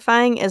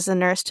terrifying is the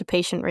nurse to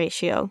patient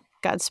ratio.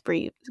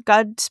 Godspeed,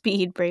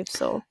 brave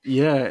soul.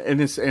 Yeah, and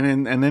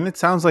then it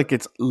sounds like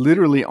it's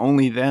literally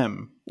only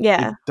them.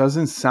 Yeah, It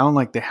doesn't sound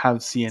like they have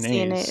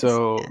CNAs. CNAs.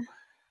 So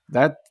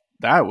that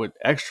that would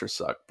extra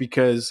suck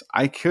because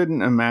I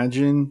couldn't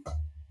imagine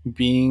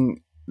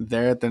being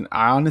there. Then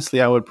I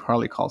would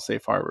probably call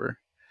Safe Harbor.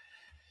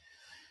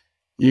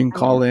 You can I know.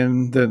 call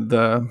in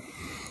the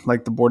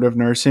like the board of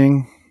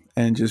nursing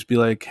and just be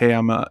like, "Hey,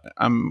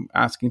 I'm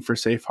asking for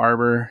Safe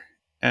Harbor,"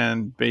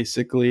 and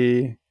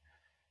basically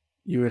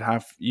you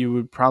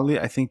would probably,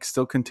 I think,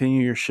 still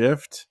continue your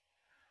shift,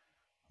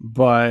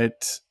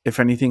 but if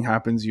anything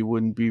happens, you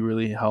wouldn't be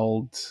really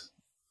held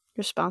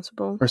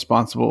Responsible.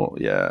 responsible.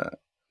 Yeah,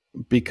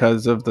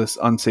 because of this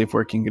unsafe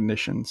working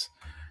conditions.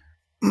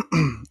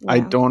 I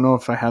Yeah. don't know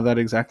if I have that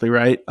exactly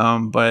right,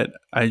 but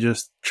I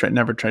just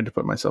never tried to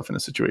put myself in a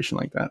situation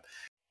like that.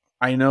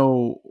 I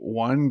know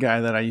one guy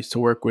that I used to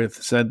work with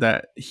said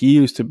that he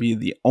used to be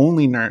the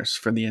only nurse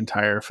for the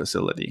entire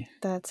facility,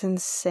 That's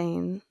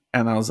insane.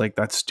 and I was like,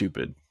 "That's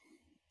stupid."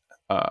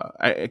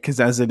 Because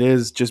as it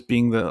is, just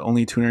being the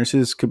only two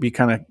nurses could be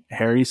kind of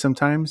hairy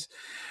sometimes.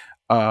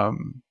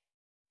 Um,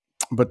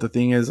 but the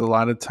thing is, a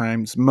lot of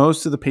times,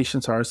 most of the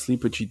patients are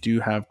asleep, but you do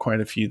have quite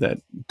a few that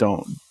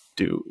don't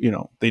do.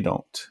 They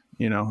don't.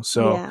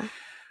 So Yeah.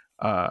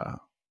 uh,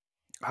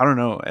 I don't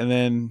know. And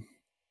then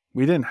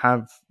we didn't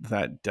have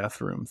that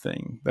death room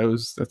thing.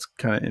 That's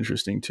kind of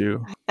interesting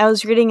too. I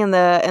was reading in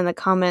the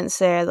comments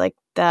there, like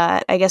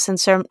that I guess in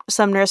some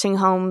nursing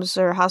homes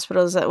or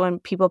hospitals that when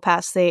people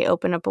pass, they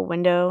open up a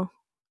window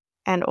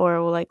and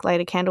or will like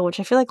light a candle, which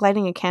I feel like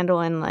lighting a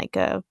candle in like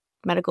a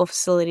medical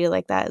facility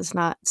like that is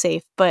not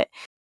safe. But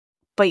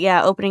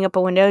yeah, opening up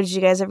a window. Did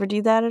you guys ever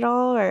do that at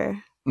all,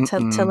 or to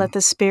Mm-mm. let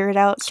the spirit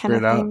out, kind of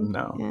Spirit out? thing?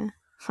 No. Yeah,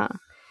 huh?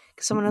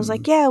 'Cause someone was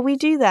like, Mm-mm. "Yeah, we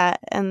do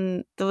that,"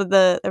 and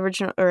the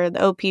original or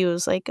the OP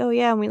was like, "Oh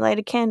yeah, and we light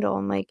a candle."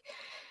 I'm like,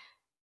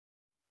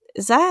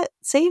 "Is that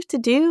safe to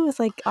do with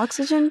like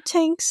oxygen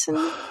tanks and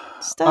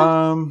stuff?"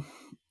 um,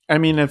 I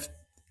mean, if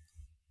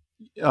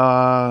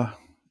uh,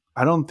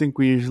 I don't think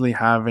we usually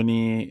have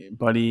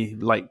anybody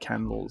light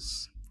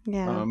candles.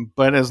 Yeah.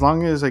 But as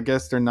long as I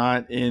guess they're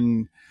not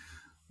in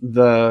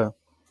the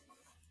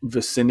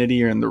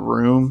vicinity or in the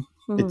room,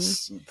 Hmm.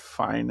 it's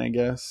fine, I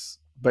guess.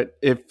 But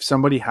if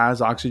somebody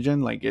has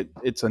oxygen, like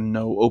it's a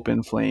no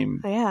open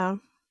flame. Yeah.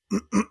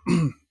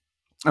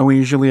 And we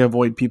usually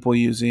avoid people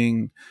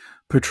using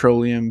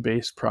petroleum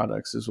based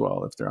products as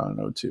well if they're on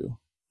O2.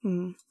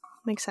 Mm.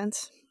 Makes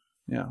sense.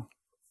 Yeah.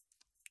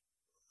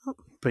 Oh,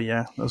 But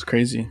yeah, that was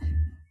crazy.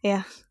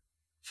 yeah.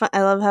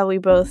 I love how we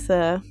both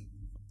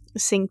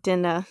synced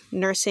in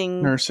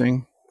Nursing.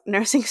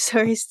 nursing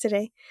stories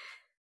today.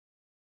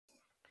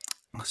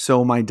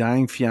 So my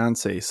dying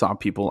fiance saw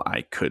people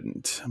I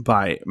couldn't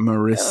by Oh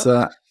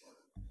Marissa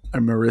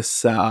M.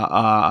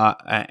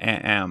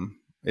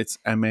 It's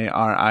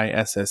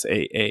Marissaaam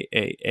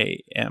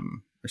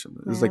or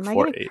something. There's man, like am I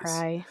four gonna A's.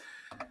 cry?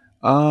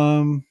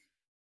 Um,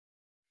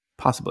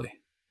 Possibly.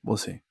 We'll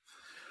see.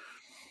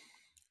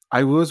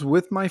 I was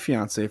with my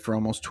fiance for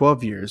almost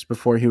 12 years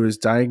before he was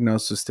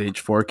diagnosed with stage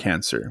 4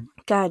 cancer.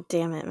 God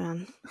damn it,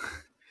 man.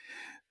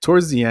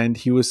 Towards the end,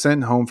 he was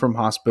sent home from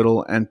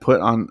hospital and put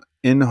on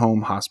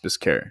in-home hospice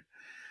care.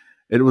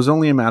 It was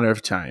only a matter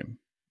of time.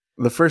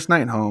 The first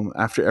night home,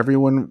 after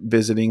everyone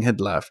visiting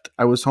had left,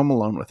 I was home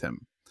alone with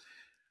him.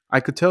 I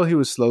could tell he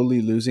was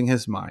slowly losing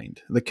his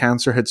mind. The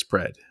cancer had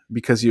spread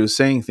because he was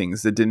saying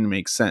things that didn't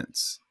make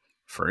sense.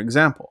 For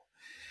example,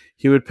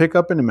 he would pick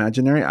up an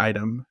imaginary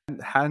item,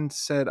 hand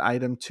said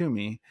item to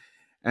me,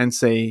 and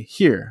say,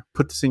 "Here,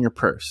 put this in your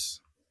purse."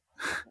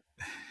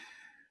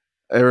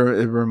 It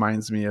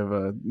reminds me of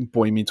a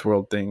Boy Meets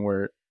World thing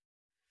where,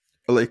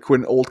 like,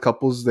 when old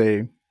couples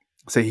they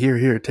say, "Here,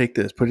 here, take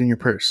this, put it in your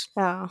purse."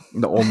 Oh.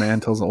 The old man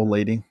tells the old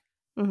lady.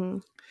 Hmm.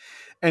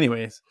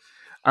 Anyways,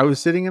 I was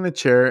sitting in a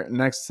chair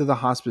next to the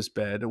hospice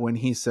bed when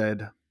he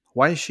said,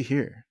 "Why is she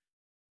here?"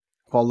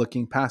 While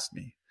looking past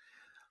me.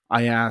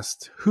 I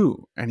asked,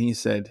 "Who?" And he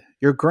said,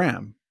 "Your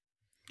Gram."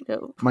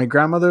 Oh. My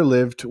grandmother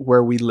lived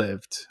where we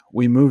lived.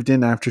 We moved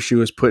in after she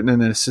was put in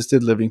an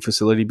assisted living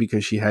facility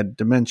because she had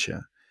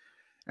dementia,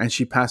 and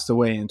she passed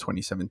away in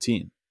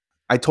 2017.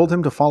 I told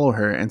him to follow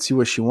her and see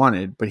what she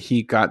wanted, but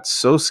he got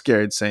so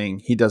scared saying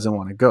he doesn't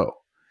want to go.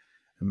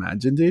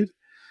 Imagine, dude.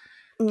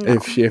 No.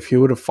 If he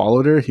would have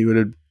followed her, he would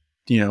have,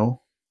 you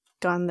know,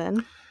 Gone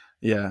then.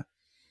 yeah.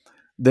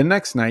 The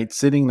next night,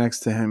 sitting next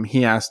to him,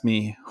 he asked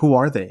me, "Who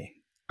are they?"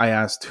 I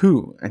asked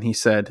who, and he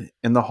said,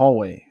 "In the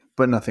hallway,"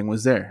 but nothing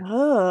was there.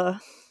 Oh.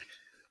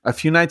 A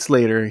few nights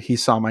later, he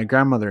saw my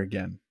grandmother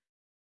again.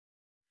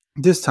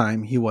 This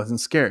time, he wasn't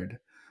scared,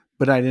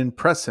 but I didn't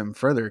press him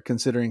further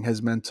considering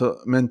his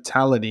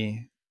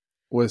mentality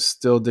was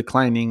still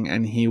declining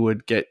and he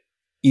would get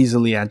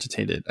easily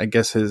agitated. I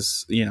guess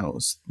his,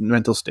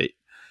 mental state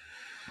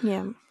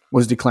Yeah.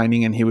 was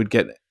declining and he would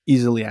get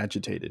easily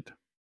agitated.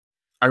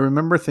 I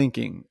remember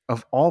thinking,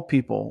 of all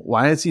people,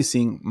 why is he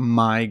seeing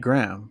my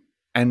gram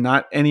and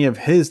not any of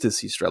his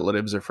deceased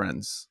relatives or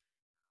friends?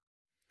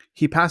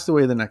 He passed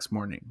away the next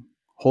morning,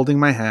 holding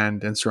my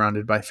hand and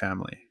surrounded by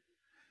family.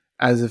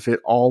 As if it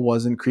all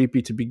wasn't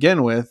creepy to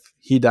begin with,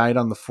 he died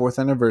on the 4th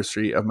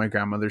anniversary of my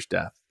grandmother's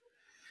death.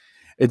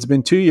 It's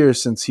been 2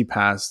 years since he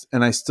passed,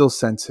 and I still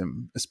sense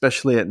him,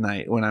 especially at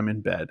night when I'm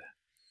in bed.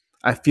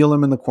 I feel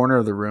him in the corner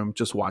of the room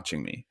just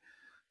watching me.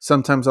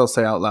 Sometimes I'll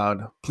say out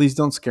loud, "Please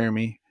don't scare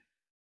me,"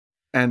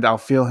 and I'll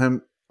feel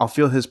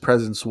his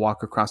presence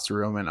walk across the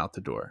room and out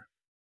the door.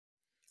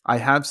 I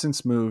have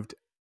since moved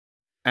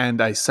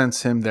and I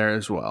sense him there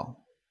as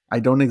well. I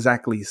don't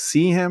exactly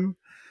see him,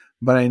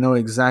 but I know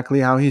exactly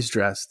how he's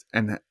dressed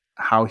and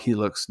how he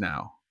looks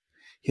now.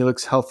 He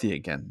looks healthy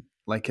again,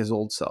 like his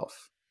old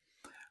self.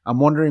 I'm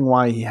wondering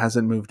why he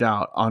hasn't moved,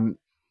 I'm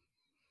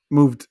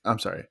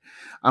sorry.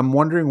 I'm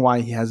wondering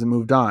why he hasn't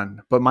moved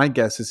on, but my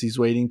guess is he's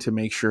waiting to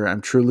make sure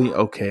I'm truly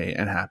okay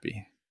and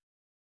happy.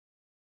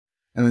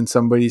 And then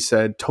somebody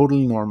said,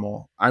 "Totally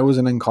normal. I was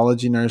an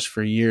oncology nurse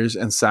for years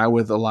and sat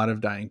with a lot of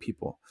dying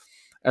people.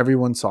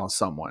 Everyone saw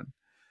someone.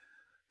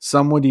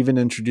 Some would even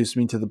introduce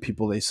me to the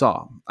people they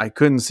saw. I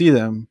couldn't see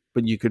them,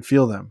 but you could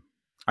feel them.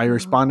 Oh. I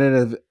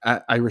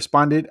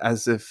responded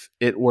as if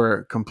it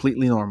were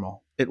completely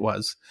normal. It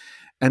was,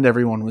 and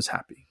everyone was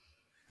happy."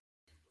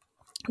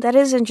 That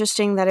is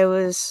interesting that it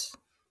was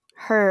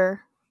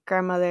her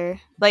grandmother.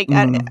 Like,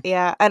 Mm-hmm.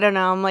 yeah, I don't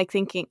know. I'm like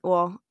thinking,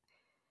 well,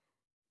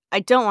 I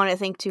don't want to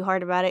think too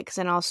hard about it because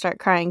then I'll start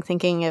crying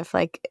thinking if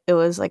like it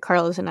was like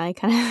Carlos and I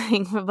kind of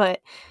thing. But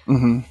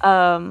Mm-hmm.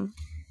 um,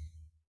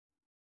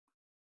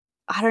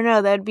 I don't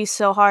know, that'd be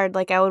so hard.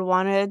 Like, I would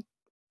want to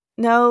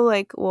know,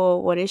 like,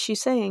 well, what is she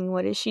saying?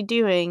 What is she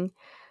doing?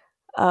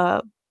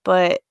 Uh,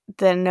 but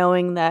then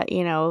knowing that,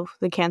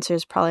 the cancer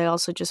is probably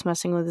also just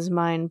messing with his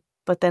mind.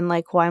 But then,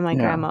 like, why my Yeah.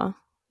 grandma?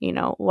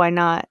 Why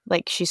not,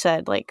 like she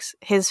said, like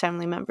his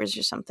family members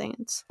or something?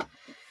 It's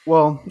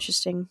Well,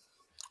 interesting.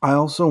 I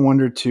also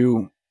wonder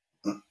too.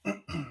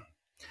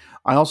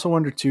 I also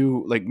wonder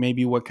too, like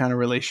maybe what kind of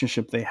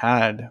relationship they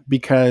had,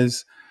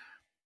 because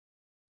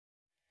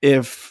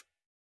if,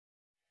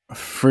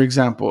 for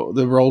example,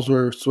 the roles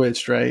were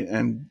switched, right,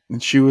 and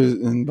she was,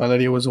 and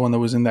Valeria was the one that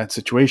was in that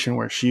situation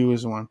where she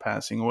was the one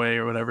passing away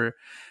or whatever,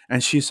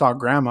 and she saw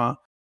grandma.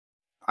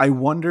 I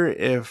wonder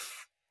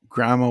if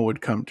grandma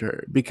would come to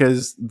her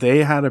because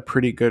they had a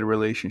pretty good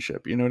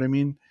relationship. You know what I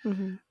mean?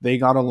 Hmm. They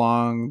got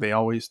along. They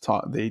always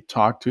talk. They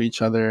talked to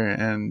each other,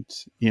 and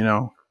you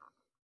know,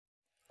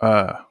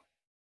 uh,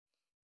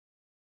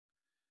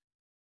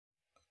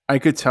 I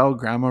could tell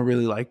grandma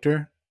really liked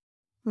her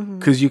Hmm.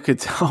 because you could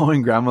tell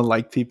when grandma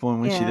liked people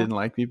and when she Yeah, didn't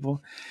like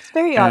people. it's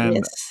very And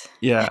obvious.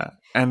 yeah,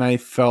 and I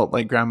felt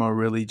like grandma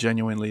really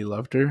genuinely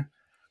loved her.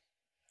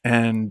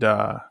 And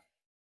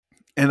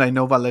and I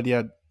know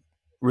Valeria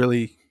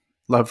really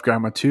loved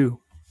grandma too,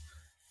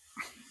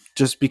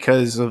 just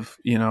because of,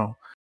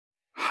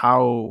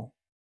 how,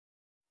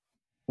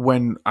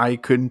 when I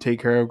couldn't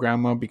take care of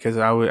grandma because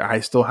I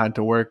still had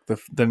to work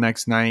the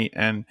next night,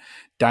 and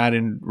dad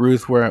and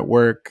Ruth were at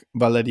work,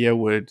 Valeria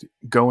would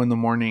go in the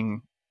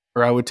morning,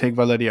 or I would take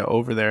Valeria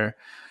over there,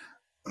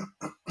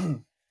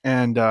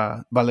 and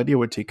Valeria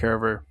would take care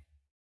of her,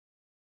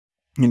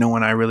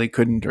 when I really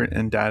couldn't,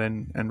 and dad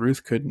and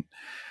Ruth couldn't.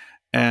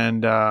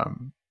 And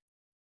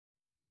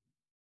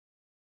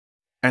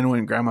and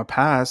when grandma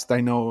passed, I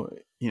know,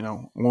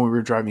 when we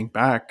were driving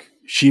back,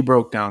 she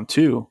broke down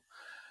too.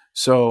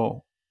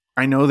 So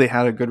I know they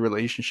had a good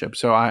relationship.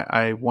 So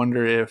I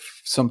wonder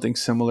if something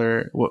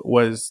similar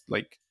was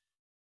like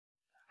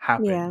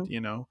Yeah. happened,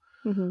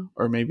 Hmm.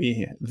 or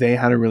maybe they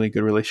had a really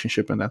good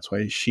relationship and that's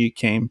why she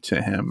came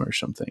to him or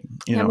something,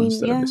 I mean,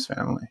 instead of yeah, his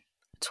family.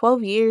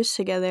 12 years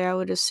together, I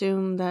would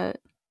assume that,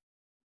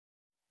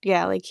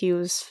 yeah, like he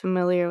was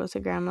familiar with the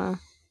grandma.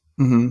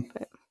 Hmm.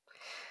 But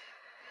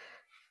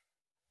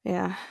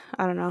yeah,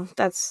 I don't know.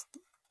 That's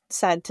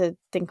sad to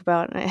think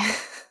about. And I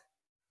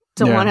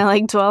don't want Yeah. to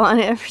like dwell on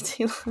it for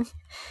too long.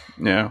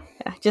 Yeah.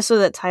 Yeah, just with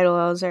that title,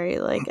 I was already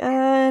like,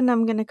 and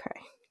I'm gonna cry.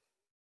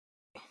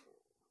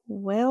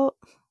 Well,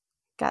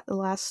 got the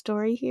last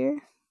story here.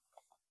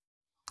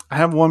 I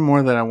have one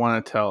more that I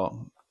want to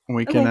tell.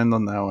 We can Okay, end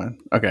on that one.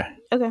 Okay.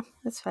 okay,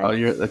 that's Oh,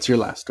 fine. that's your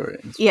last story.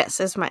 Yes,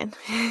 it's mine.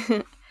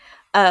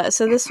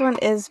 So this one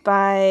is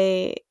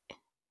by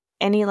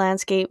Any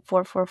Landscape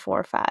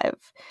 4445.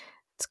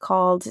 It's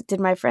called "Did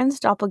My Friend's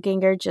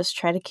Doppelganger Just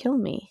Try to Kill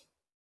Me?"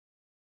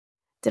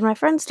 Did my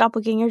friend's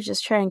doppelganger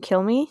just try and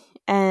kill me?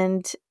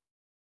 And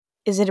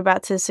is it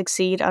about to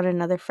succeed on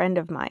another friend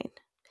of mine?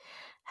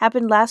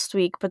 Happened last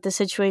week, but the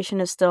situation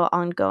is still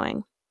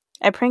ongoing.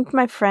 I pranked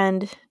my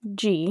friend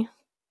G,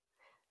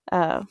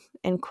 uh,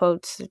 in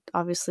quotes.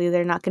 Obviously,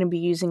 they're not going to be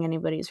using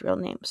anybody's real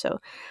name. So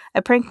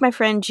I pranked my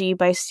friend G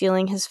by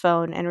stealing his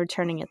phone and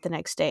returning it the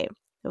next day.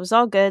 It was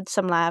all good,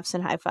 some laughs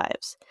and high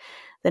fives.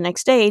 The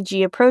next day,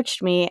 G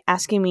approached me,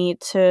 asking me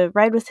to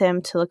ride with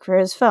him to look for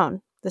his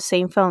phone, the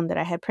same phone that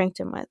I had pranked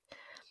him with,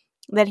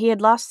 that he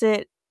had lost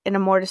it in a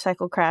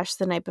motorcycle crash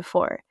the night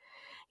before.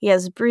 He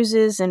has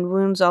bruises and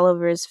wounds all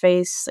over his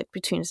face, like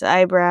between his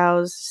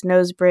eyebrows, his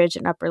nose bridge,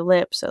 and upper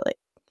lip. So, like,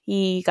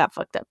 he got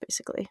fucked up,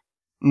 basically.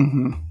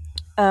 Mm-hmm.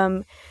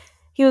 Um,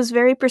 he was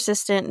very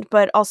persistent,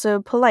 but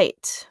also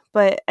polite.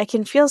 But I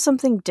can feel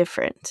something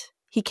different.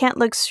 He can't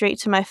look straight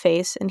to my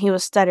face, and he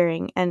was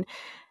stuttering, and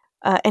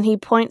he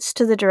points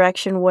to the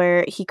direction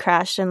where he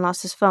crashed and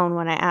lost his phone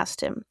when I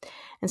asked him,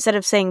 instead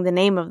of saying the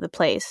name of the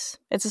place.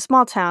 It's a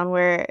small town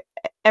where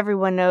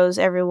everyone knows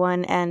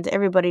everyone, and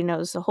everybody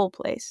knows the whole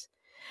place.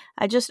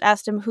 I just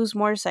asked him whose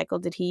motorcycle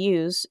did he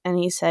use, and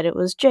he said it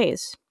was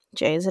Jay's.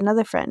 Jay is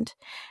another friend,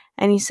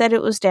 and he said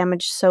it was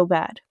damaged so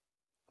bad.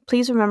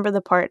 Please remember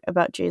the part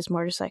about Jay's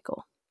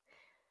motorcycle.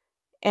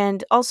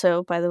 And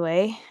also, by the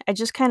way, I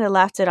just kind of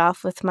laughed it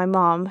off with my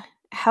mom.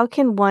 How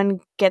can one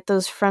get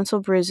those frontal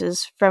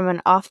bruises from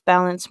an off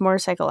balance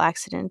motorcycle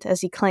accident,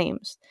 as he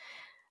claims?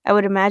 I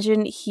would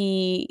imagine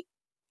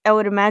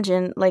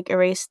like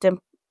erased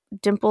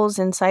dimples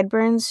and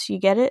sideburns. You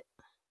get it?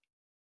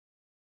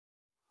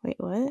 Wait,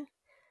 what?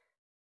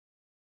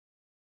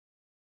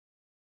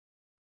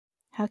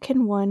 How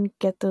can one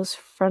get those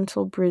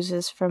frontal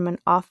bruises from an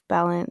off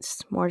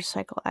balance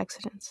motorcycle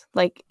accident?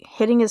 Like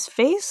hitting his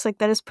face? Like,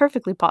 that is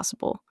perfectly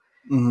possible.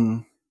 Mm-hmm.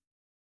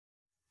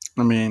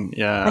 I mean,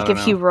 yeah, I Like don't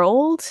if he know.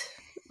 rolled,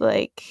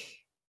 like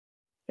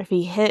if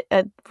he hit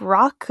a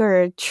rock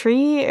or a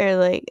tree, or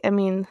like, I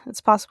mean,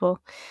 it's possible.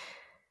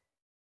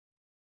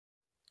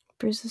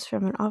 Bruises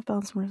from an off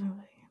balance motorcycle.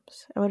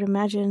 I would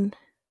imagine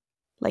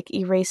like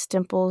erased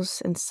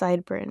dimples and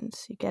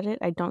sideburns. You get it?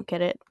 I don't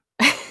get it.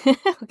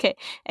 Okay,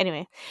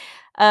 anyway.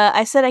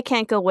 I said I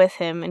can't go with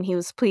him, and he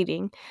was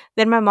pleading.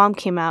 Then my mom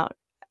came out.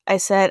 I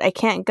said, I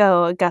can't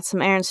go. I got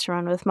some errands to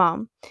run with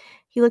mom.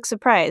 He looked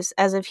surprised,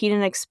 as if he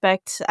didn't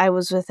expect I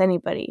was with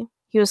anybody.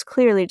 He was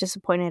clearly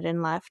disappointed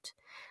and left.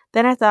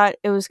 Then I thought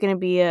it was going to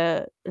be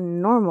a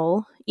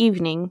normal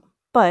evening,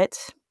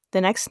 but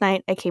the next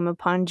night I came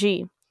upon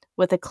G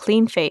with a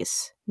clean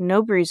face,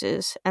 no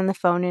bruises, and the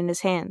phone in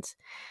his hands.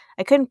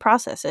 I couldn't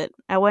process it.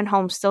 I went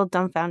home still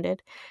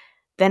dumbfounded.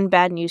 Then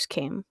bad news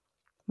came.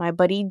 My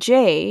buddy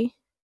Jay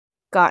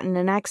got in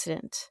an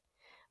accident.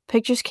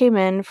 Pictures came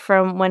in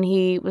from when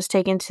he was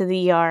taken to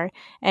the ER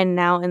and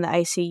now in the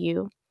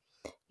ICU.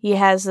 He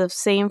has the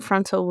same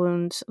frontal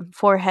wounds,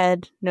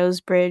 forehead,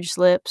 nose bridge,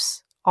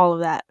 lips, all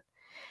of that.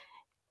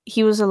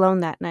 He was alone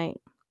that night.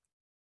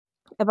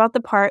 About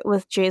the part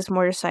with Jay's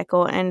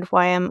motorcycle and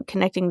why I'm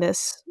connecting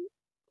this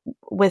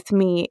with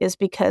me is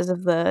because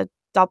of the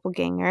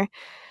doppelganger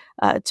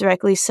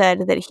directly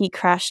said that he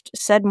crashed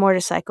said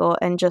motorcycle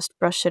and just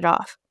brushed it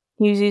off.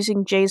 He was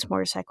using Jay's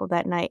motorcycle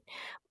that night,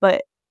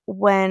 but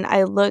when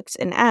I looked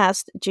and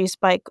asked, Jay's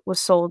bike was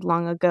sold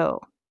long ago.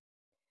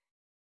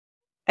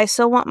 I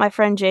still want my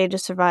friend Jay to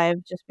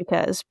survive just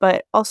because,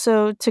 but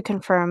also to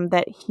confirm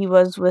that he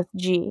was with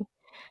G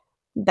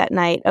that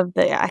night of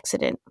the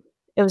accident.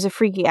 It was a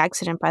freaky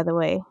accident, by the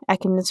way. I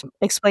can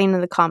explain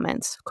in the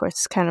comments. Of course,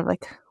 it's kind of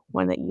like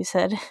one that you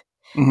said.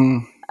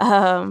 Mm-hmm.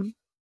 Um,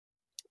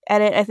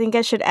 Edit, I think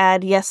I should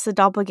add, yes, the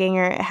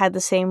doppelganger had the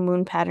same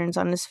wound patterns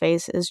on his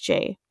face as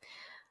Jay.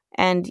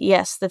 And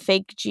yes, the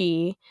fake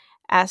G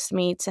asked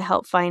me to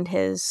help find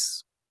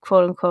his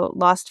quote unquote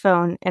lost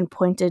phone and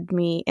pointed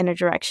me in a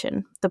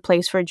direction, the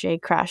place where Jay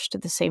crashed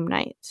the same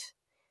night.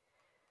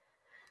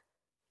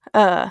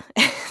 Uh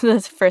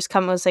the first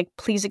comment was like,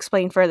 please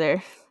explain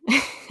further.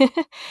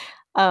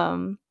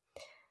 um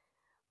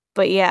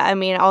but yeah, I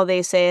mean all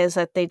they say is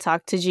that they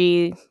talked to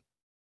G,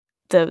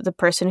 the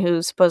person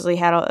who supposedly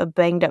had a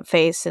banged up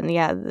face, and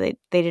yeah, they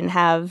didn't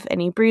have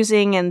any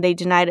bruising and they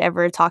denied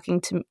ever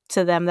talking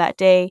to them that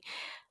day.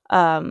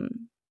 Um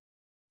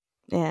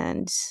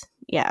and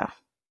yeah,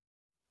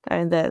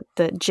 and the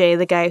Jay,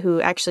 the guy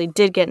who actually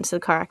did get into the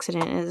car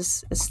accident,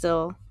 is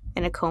still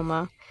in a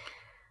coma.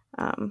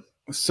 Um,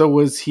 So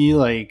was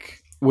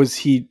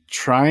he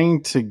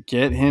trying to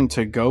get him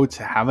to go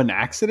to have an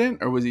accident,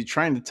 or was he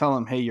trying to tell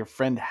him, "Hey, your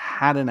friend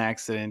had an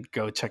accident,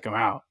 go check him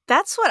out"?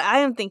 that's what I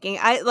am thinking.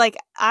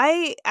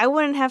 I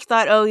wouldn't have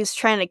thought, oh, he's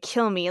trying to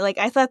kill me. Like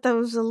I thought that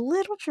was a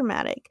little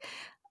dramatic.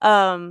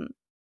 Um,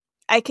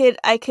 I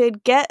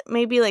could get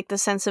maybe like the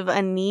sense of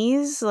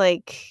unease,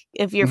 like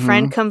if your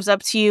friend Mm-hmm. comes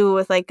up to you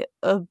with like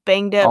a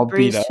banged up, All beat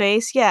bruised up.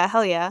 face. Yeah,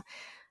 hell yeah.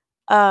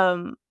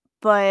 Um,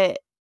 but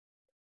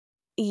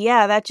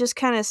yeah, that just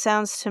kind of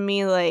sounds to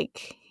me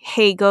like,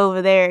 hey, go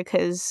over there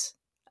because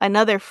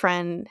another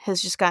friend has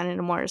just gotten in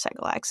a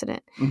motorcycle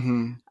accident.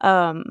 Mm-hmm.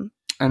 Um,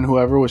 And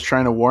whoever was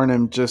trying to warn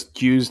him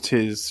just used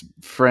his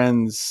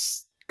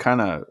friend's kind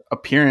of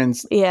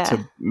appearance yeah.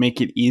 to make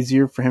it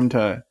easier for him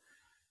to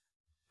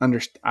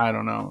understand. I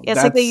don't know. Yeah,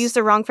 it's like they used That's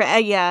the wrong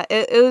friend. Yeah,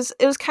 it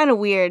was kind of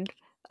weird.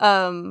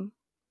 Um,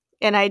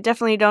 and I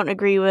definitely don't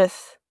agree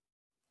with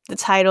the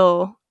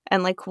title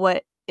and like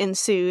what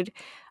ensued.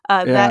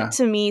 That yeah.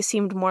 to me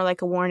seemed more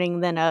like a warning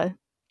than a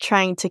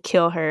trying to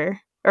kill her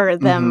or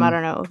them. I Mm-hmm.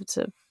 don't know if it's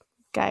a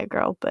guy or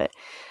girl, but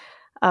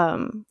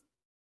um,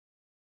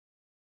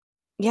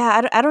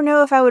 yeah, I don't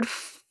know if I would.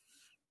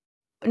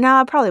 No,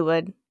 I probably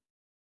would.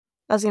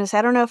 I was gonna say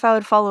I don't know if I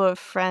would follow a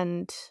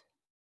friend.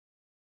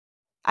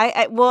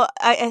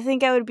 I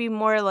think I would be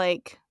more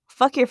like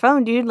fuck your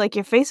phone, dude. Like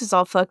your face is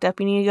all fucked up.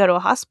 You need to go to a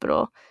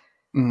hospital.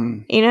 Mm-hmm.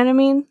 You know what I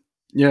mean?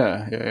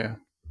 Yeah. Yeah. Yeah.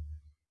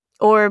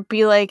 Or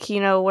be like,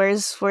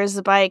 where's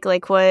the bike?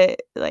 Like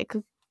what? Like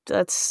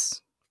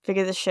let's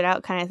figure this shit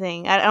out, kind of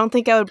thing. I don't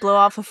think I would blow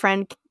off a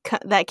friend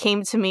that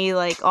came to me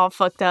like all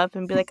fucked up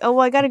and be like, oh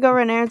well, I gotta go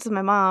run errands with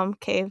my mom.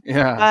 Okay,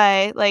 Yeah.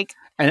 bye. Like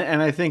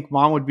And I think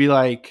mom would be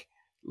like,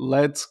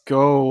 "Let's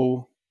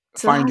go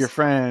to the find your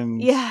hospital.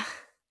 friend." Yeah,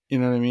 You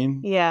know what I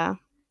mean? yeah.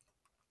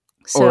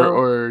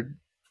 Or So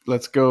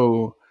let's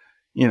go.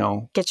 You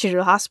know, get you to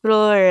the hospital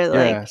or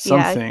like yeah, yeah,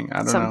 something. I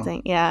don't know.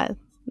 something. Yeah,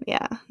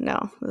 yeah.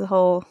 No, the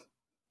whole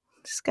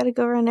just gotta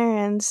go run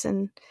errands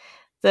and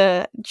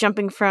the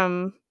jumping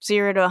from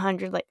 0 to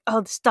 100, like,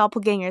 oh, this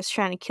doppelganger is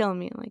trying to kill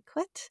me. I'm like,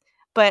 what?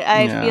 But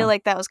I feel Yeah,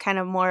 like that was kind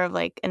of more of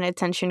like an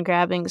attention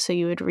grabbing, so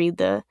you would read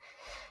the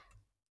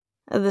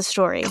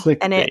story,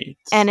 and it clickbait.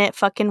 and it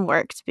fucking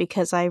worked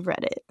because I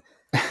read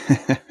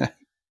it.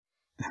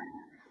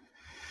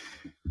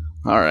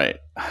 All right,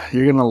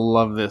 you're gonna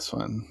love this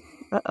one.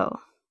 Uh oh,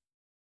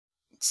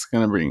 It's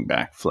gonna bring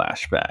back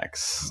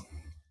flashbacks.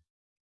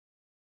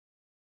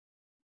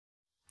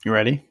 You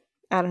ready?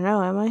 I don't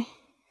know. Am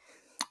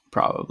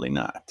Probably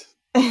not.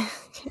 I?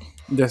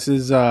 This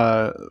is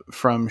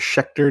from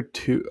Schechter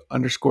two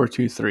underscore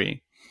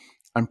 23.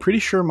 I'm pretty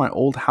sure my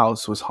old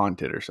house was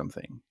haunted or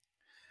something.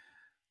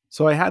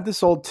 So I had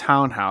this old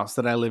townhouse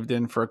that I lived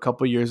in for a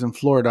couple years in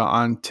Florida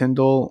on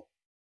Tyndall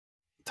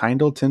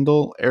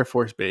Air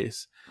Force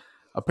Base.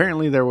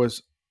 Apparently there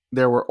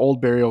were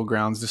old burial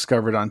grounds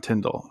discovered on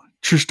Tyndall.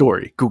 True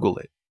story. Google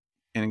it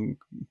in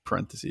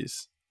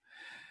parentheses.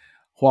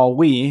 While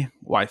we,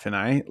 wife and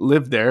I,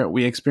 lived there,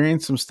 we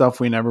experienced some stuff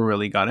we never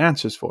really got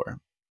answers for.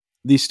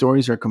 These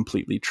stories are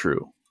completely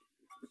true.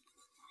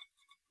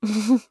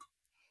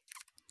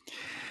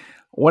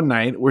 One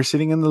night, we're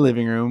sitting in the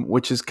living room,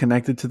 which is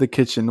connected to the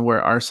kitchen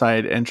where our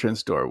side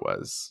entrance door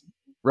was,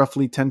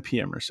 roughly 10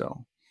 p.m. or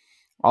so.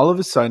 All of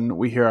a sudden,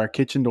 we hear our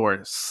kitchen door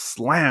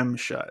slam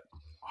shut,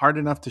 hard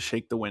enough to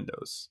shake the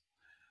windows.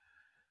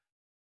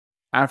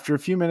 After a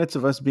few minutes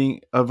of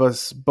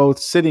us both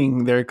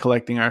sitting there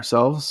collecting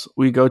ourselves,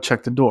 we go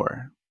check the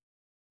door.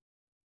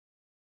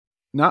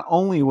 Not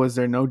only was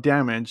there no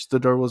damage, the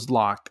door was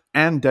locked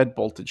and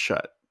deadbolted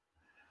shut.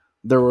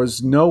 There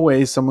was no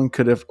way someone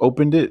could have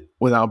opened it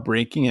without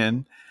breaking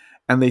in,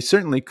 and they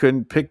certainly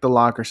couldn't pick the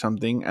lock or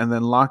something and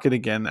then lock it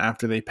again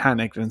after they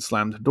panicked and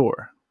slammed the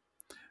door.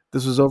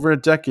 This was over a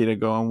decade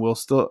ago,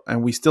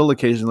 and we still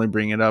occasionally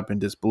bring it up in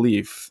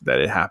disbelief that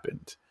it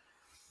happened.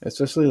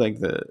 Especially like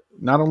the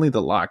not only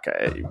the lock,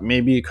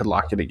 maybe you could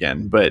lock it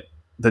again, but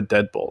the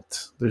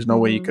deadbolt. There's no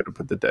way you Hmm. could have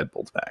put the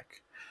deadbolt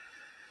back.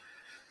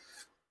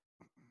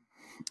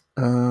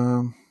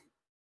 Um,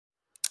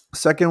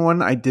 Second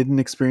one, I didn't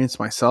experience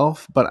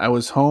myself, but I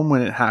was home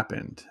when it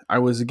happened. I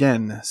was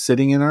again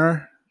sitting in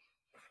our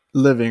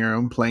living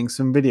room playing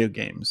some video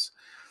games.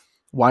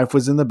 Wife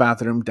was in the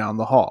bathroom down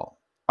the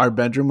hall. Our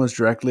bedroom was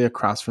directly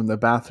across from the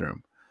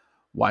bathroom.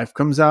 Wife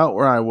comes out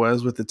where I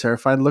was with a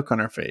terrified look on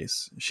her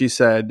face. She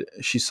said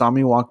she saw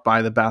me walk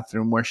by the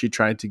bathroom where she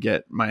tried to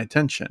get my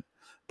attention,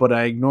 but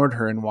I ignored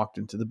her and walked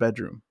into the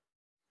bedroom.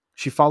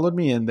 She followed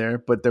me in there,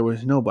 but there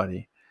was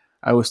nobody.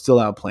 I was still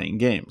out playing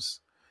games.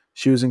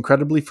 She was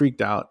incredibly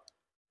freaked out,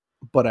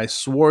 but I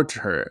swore to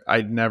her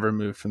I'd never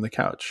moved from the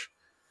couch.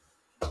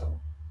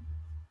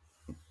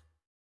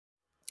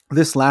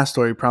 This last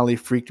story probably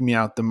freaked me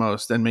out the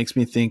most and makes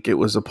me think it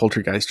was a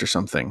poltergeist or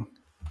something.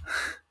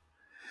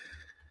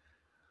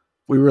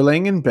 We were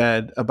laying in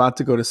bed, about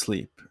to go to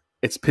sleep.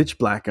 It's pitch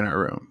black in our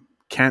room.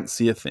 Can't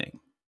see a thing.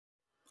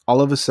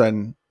 All of a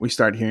sudden, we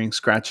start hearing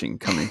scratching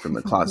coming from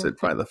the closet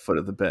by the foot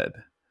of the bed.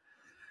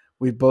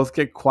 We both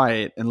get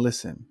quiet and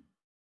listen.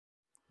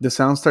 The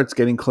sound starts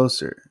getting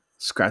closer,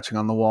 scratching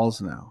on the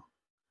walls now.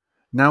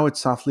 Now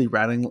it's softly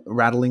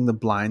rattling the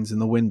blinds in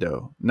the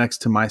window next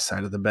to my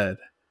side of the bed.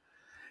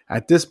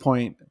 At this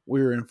point,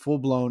 we were in full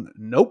blown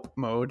nope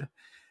mode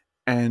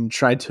and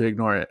tried to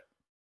ignore it.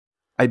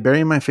 I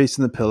bury my face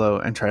in the pillow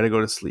and try to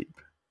go to sleep.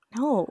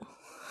 No.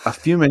 A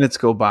few minutes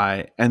go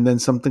by, and then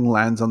something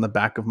lands on the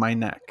back of my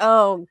neck.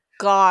 Oh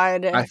I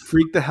God.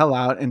 freak the hell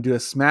out and do a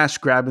smash,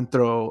 grab, and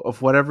throw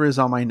of whatever is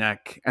on my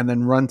neck, and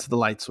then run to the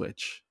light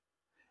switch.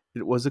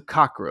 It was a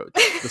cockroach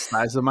the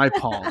size of my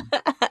palm.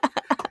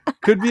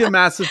 Could be a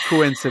massive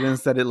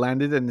coincidence that it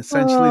landed in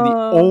essentially the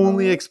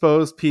only Oh.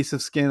 exposed piece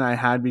of skin I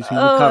had between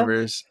the Oh.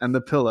 covers and the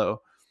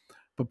pillow,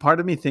 but part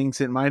of me thinks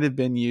it might have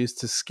been used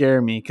to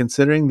scare me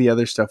considering the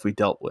other stuff we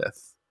dealt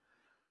with.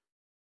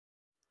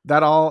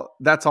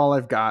 That's all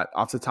I've got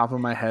off the top of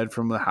my head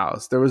from the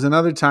house. There was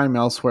another time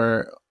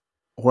elsewhere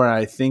where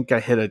I think I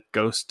hit a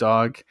ghost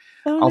dog.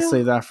 Oh I'll no.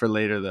 save that for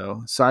later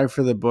though. Sorry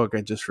for the book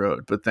I just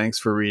wrote, but thanks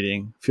for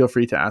reading. Feel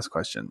free to ask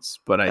questions,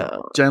 but I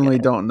Oh generally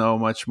God. don't know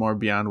much more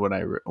beyond what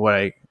I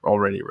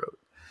already wrote.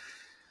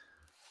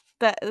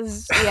 That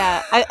is,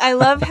 yeah. I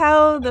love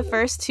how the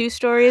first two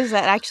stories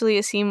that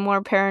actually seem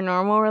more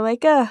paranormal were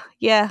like,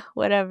 yeah,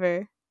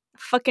 whatever.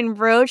 Fucking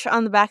roach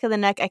on the back of the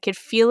neck. I could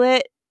feel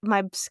it.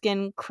 My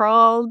skin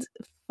crawled.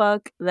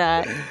 Fuck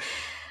that.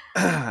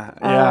 Yeah,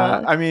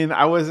 Uh, I mean,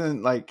 I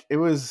wasn't like it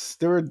was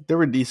they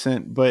were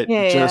decent, but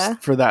yeah, yeah.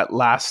 just for that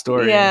last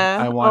story, Yeah.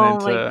 I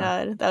wanted Oh my to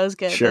God. That was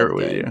good. That share was it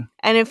with good. you.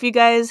 And if you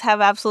guys have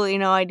absolutely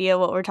no idea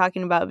what we're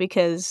talking about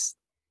because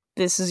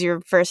this is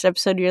your first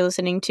episode you're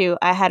listening to,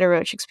 I had a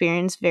roach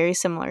experience very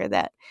similar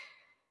that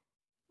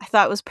I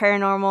thought was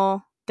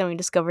paranormal. Then we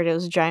discovered it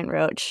was a giant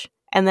roach.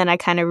 And then I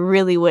kind of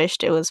really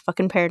wished it was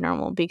fucking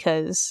paranormal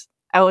because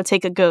I would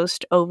take a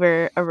ghost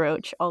over a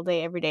roach all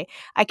day, every day.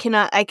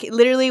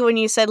 Literally, when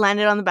you said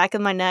landed on the back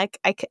of my neck,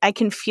 I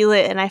can feel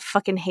it and I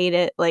fucking hate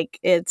it. Like,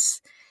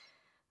 it's,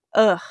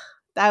 ugh.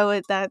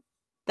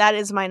 That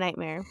is my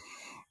nightmare.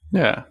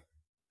 Yeah.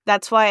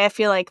 That's why I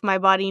feel like my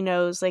body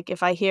knows, like,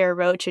 if I hear a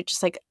roach, it's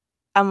just like,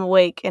 I'm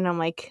awake and I'm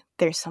like,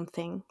 there's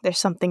something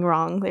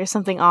wrong. There's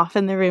something off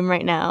in the room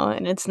right now.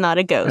 And it's not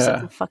a ghost,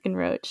 it's Yeah. a fucking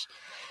roach.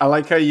 I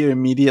like how you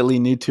immediately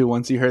knew too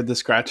once you heard the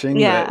scratching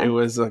that it Yeah.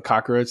 was a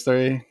cockroach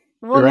story,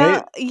 Well, now,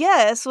 right?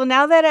 yes. Well,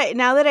 now that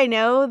I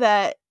know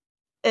that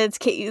it's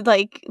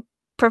like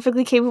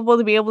perfectly capable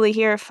to be able to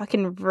hear a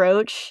fucking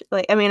roach.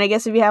 Like, I mean, I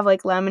guess if you have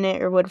like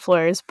laminate or wood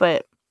floors,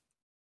 but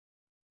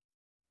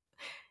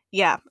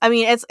yeah, I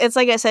mean, it's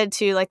like I said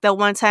too. Like the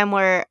one time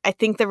where I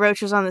think the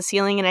roach was on the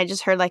ceiling, and I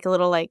just heard like a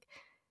little like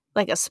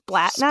a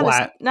splat,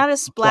 Splat, not a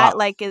splat, plop.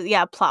 like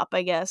yeah, plop,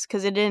 I guess,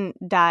 because it didn't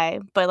die,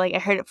 but like I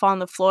heard it fall on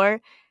the floor,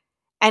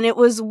 and it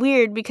was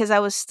weird because I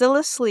was still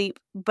asleep,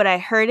 but I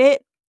heard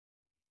it,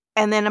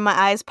 and then my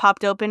eyes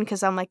popped open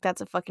because I'm like,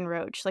 that's a fucking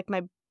roach. Like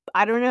my,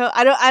 I don't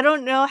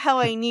know how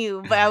I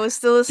knew, but I was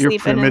still Your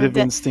asleep, and then primitive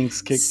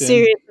instincts kicked in.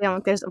 seriously, I'm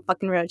like, there's a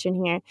fucking roach in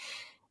here,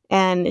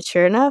 And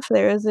sure enough,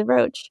 there was a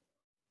roach.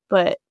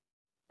 But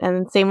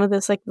and same with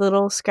this like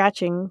little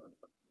scratching.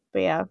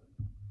 But yeah.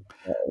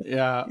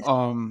 Yeah.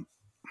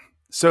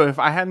 So if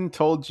I hadn't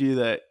told you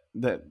that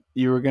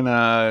you were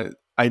gonna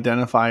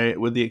identify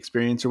it with the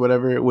experience or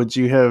whatever, would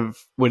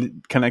it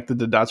connected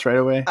the dots right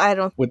away I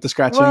don't with the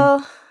scratching?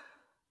 well,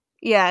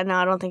 yeah, no,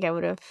 I don't think I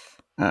would have.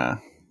 Uh,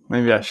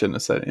 Maybe I shouldn't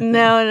have said anything.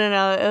 No, no,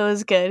 no. It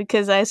was good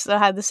because I still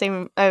had the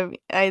same.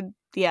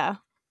 Yeah,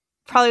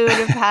 probably would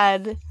have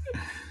had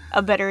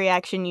a better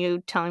reaction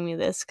you telling me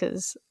this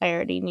because I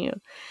already knew.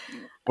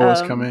 What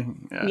was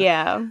coming?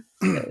 Yeah.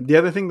 Yeah, The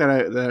other thing that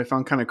I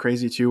found kind of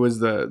crazy too was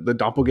the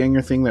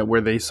doppelganger thing, that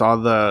where they saw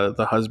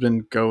the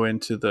husband go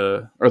into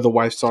the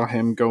wife saw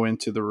him go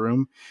into the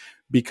room,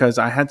 because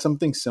I had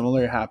something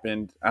similar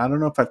happen. I don't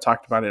know if I've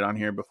talked about it on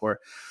here before,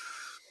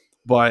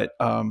 but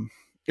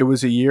it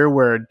was a year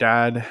where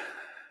dad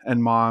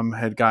and mom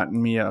had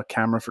gotten me a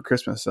camera for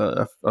Christmas,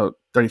 a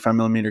 35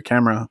 millimeter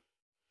camera,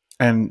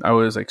 and I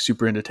was like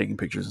super into taking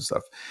pictures and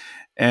stuff.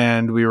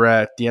 And we were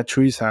at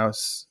Dietri's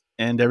house,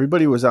 and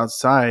everybody was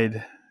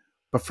outside,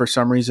 but for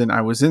some reason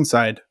I was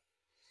inside.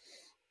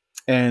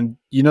 And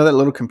you know that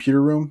little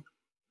computer room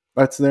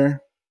that's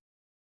there?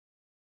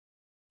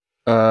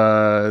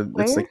 It's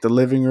where? like the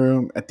living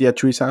room at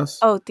Dietri's house.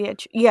 Oh, yeah,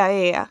 yeah,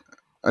 yeah.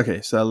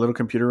 Okay, so that little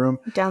computer room.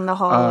 Down the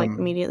hall, like Um,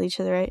 immediately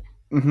to the right.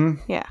 hmm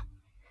Yeah.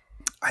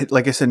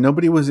 like I said,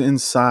 nobody was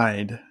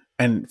inside,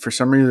 and for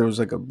some reason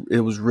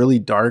it was really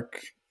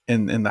dark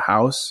in the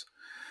house.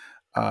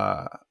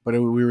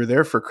 We were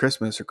there for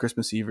Christmas or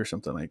Christmas Eve or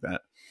something like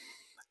that.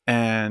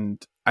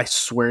 And I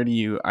swear to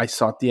you, I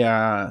saw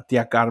Tia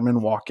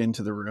Carmen walk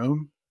into the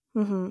room,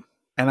 Mm-hmm.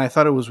 and I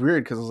thought it was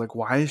weird because I was like,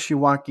 why is she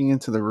walking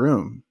into the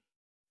room?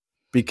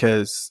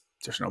 Because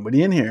there's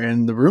nobody in here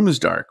and the room is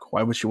dark.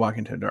 Why would she walk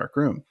into a dark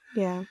room?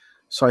 Yeah.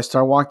 So I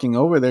start walking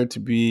over there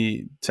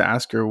to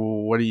ask her,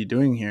 well, what are you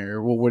doing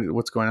here? Well,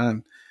 what's going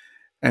on?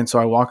 And so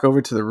I walk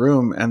over to the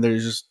room, and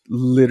there's just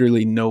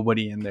literally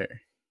nobody in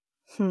there.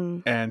 Hmm.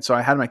 And so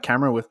I had my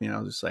camera with me, and I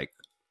was just like,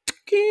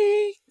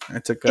 I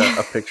took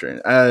a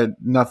picture.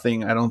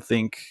 Nothing, I don't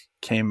think,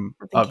 came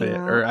Nothing of came it,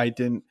 or out. I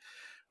didn't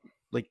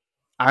like.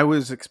 I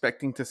was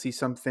expecting to see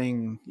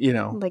something,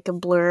 Like a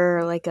blur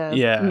or like a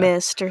yeah,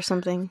 mist or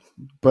something.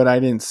 but I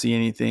didn't see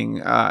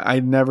anything. I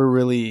never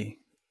really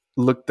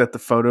looked at the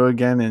photo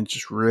again and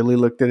just really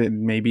looked at it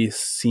and maybe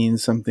seen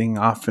something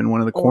off in one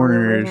of the Orb in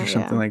corners or it,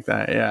 something yeah. like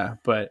that. Yeah,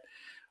 but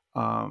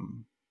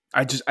um,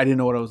 I didn't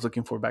know what I was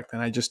looking for back then.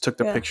 I just took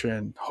the Yeah. picture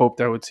and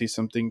hoped I would see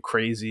something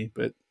crazy,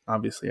 but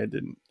obviously I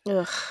didn't.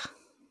 Ugh.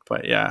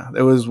 But yeah,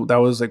 that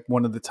was like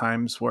one of the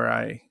times where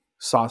I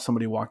saw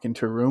somebody walk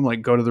into a room,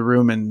 like go to the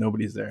room and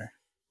nobody's there.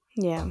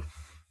 Yeah.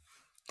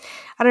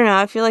 I don't know.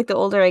 I feel like the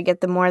older I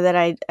get, the more that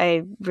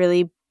I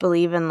really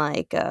believe in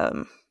like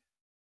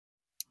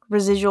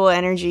residual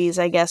energies,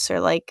 I guess, or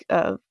like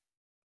I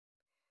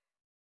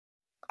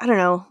don't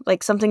know,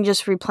 like something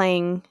just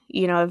replaying,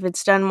 if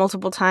it's done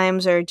multiple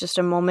times or just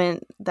a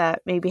moment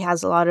that maybe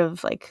has a lot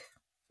of like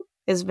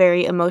is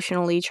very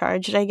emotionally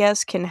charged, I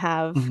guess, can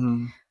have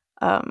Mm-hmm.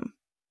 um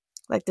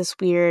like this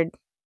weird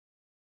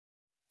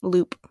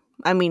loop.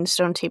 I mean,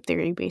 stone tape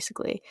theory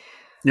basically.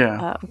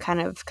 Yeah. Kind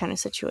of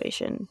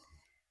situation.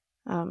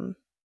 Um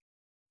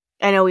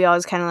I know we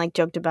always kind of like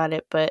joked about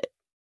it, but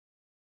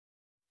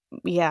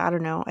yeah, I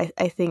don't know.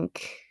 I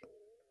think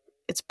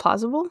it's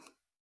plausible.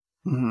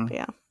 Mm-hmm. But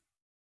yeah,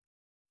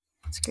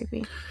 it's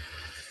creepy.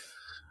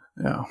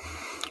 Yeah.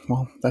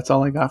 Well, that's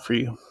all I got for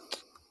you.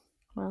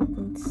 Well,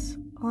 that's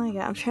all I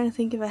got. I'm trying to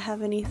think if I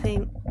have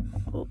anything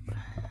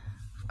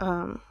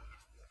um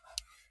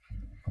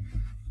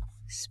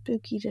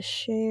spooky to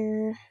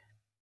share.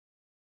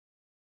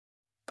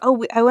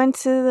 Oh, I went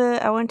to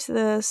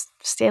the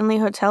Stanley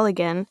Hotel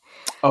again.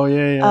 Oh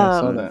yeah, yeah, I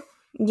saw Um, that.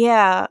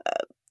 yeah,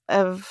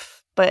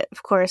 but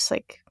of course,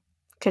 like,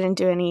 couldn't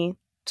do any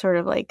sort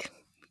of like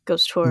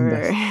ghost tour or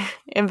Invest.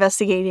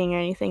 investigating or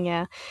anything.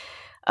 Yeah.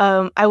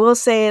 I will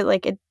say,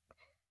 like,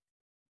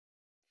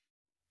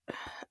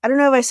 I don't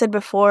know if I said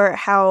before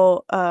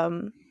how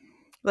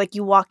like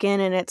you walk in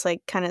and it's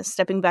like kind of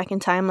stepping back in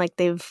time, like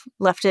they've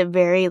left it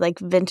very like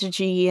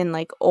vintagey and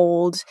like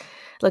old,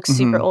 looks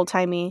super Mm-hmm. old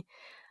timey.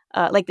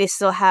 Like they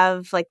still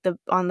have like the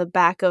on the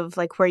back of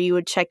like where you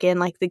would check in,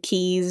 like the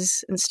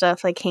keys and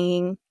stuff like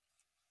hanging.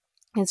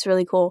 It's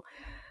really cool.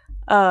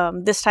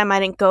 This time I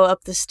didn't go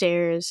up the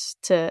stairs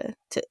to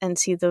and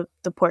see the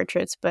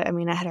portraits, but I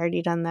mean I had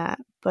already done that.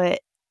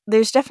 But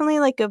there's definitely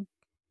like a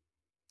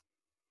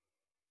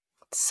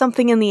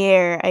something in the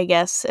air, I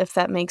guess, if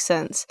that makes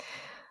sense.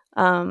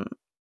 Um,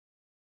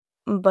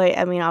 but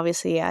I mean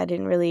obviously yeah, I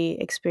didn't really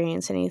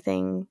experience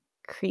anything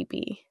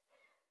creepy.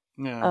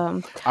 Yeah.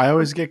 Um, I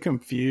always get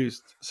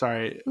confused.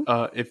 Sorry,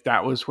 if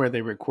that was where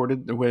they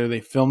recorded, where they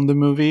filmed the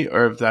movie,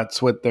 or if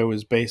that's what that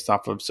was based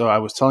off of. So I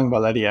was telling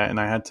Valeria, and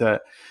I had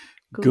to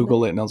Google it.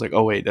 Google it, and I was like,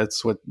 "Oh wait,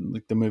 that's what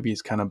like the movie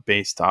is kind of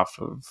based off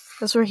of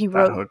That's where that he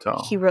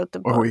hotel, wrote the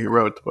or book. where he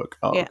wrote the book."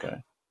 Oh, Yeah.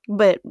 okay.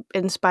 But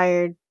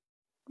inspired,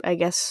 I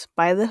guess,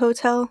 by the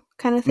hotel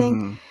kind of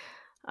thing.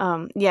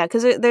 Mm-hmm. Yeah,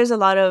 because there's a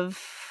lot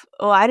of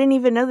Oh, I didn't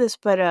even know this,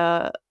 but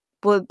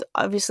well,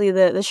 obviously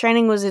the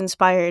Shining was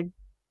inspired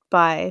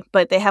by,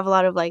 but they have a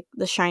lot of like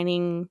the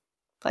Shining,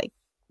 like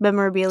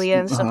memorabilia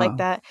and stuff like Uh,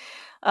 that.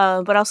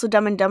 But also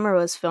Dumb and Dumber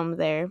was filmed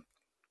there.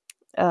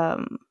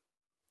 Um,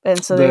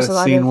 and so the there's a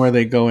lot scene of where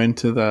they go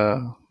into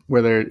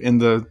where they're in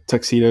the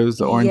tuxedos,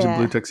 the orange and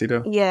blue yeah,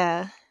 tuxedo.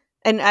 yeah.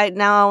 And I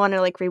now I want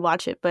to like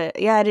rewatch it, but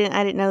yeah, I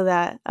didn't know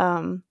that.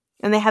 And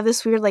they have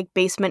this weird like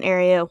basement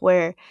area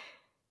where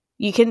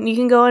you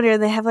can go under.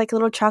 They have like a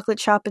little chocolate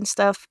shop and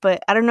stuff,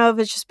 but I don't know if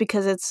it's just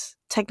because it's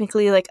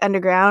technically like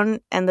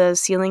underground and the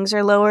ceilings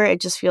are lower. It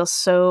just feels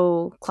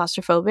so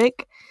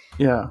claustrophobic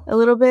Yeah, a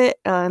little bit.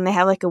 And they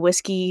have uh, like a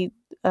whiskey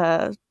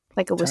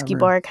tavern.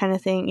 bar kind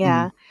of thing. Mm.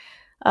 Yeah.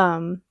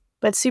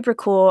 But super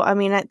cool. I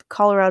mean,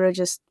 Colorado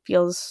just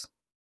feels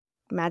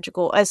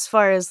magical as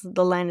far as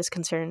the land is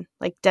concerned.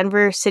 Like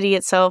Denver city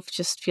itself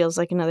just feels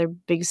like another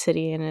big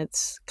city, and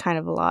it's kind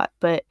of a lot.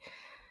 But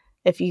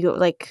if you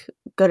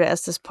go to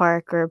Estes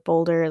Park or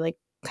Boulder, like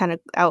kind of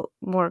out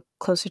more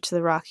closer to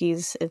the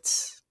Rockies,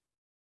 it's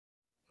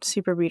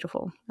super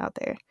beautiful out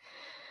there.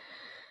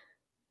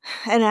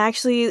 And I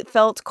actually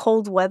felt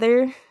cold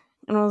weather,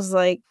 and I was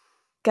like,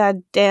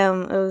 God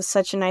damn, it was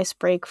such a nice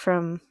break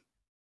from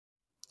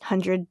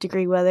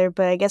 100-degree weather.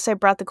 But I guess I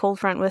brought the cold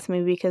front with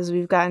me because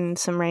we've gotten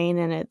some rain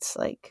and it's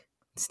like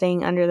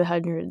staying under the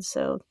hundreds,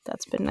 so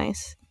that's been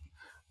nice.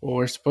 Well,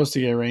 we're supposed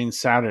to get rain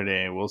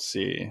Saturday. We'll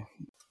see.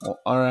 Well,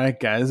 all right,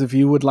 guys. If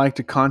you would like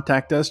to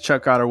contact us,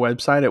 check out our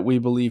website at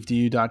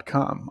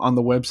webelievedu.com. On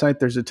the website,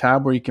 there's a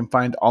tab where you can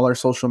find all our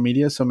social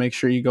media, so make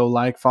sure you go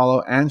like,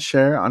 follow, and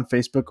share on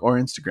Facebook or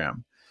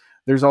Instagram.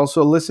 There's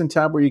also a listen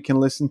tab where you can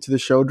listen to the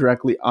show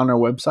directly on our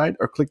website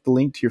or click the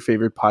link to your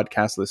favorite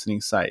podcast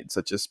listening site,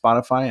 such as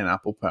Spotify and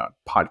Apple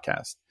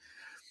Podcast.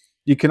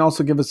 You can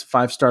also give us a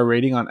 5-star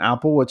rating on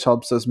Apple, which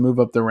helps us move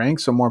up the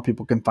ranks so more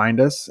people can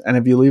find us. And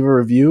if you leave a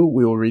review,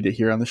 we will read it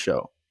here on the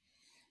show.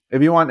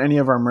 If you want any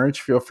of our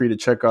merch, feel free to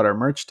check out our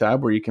merch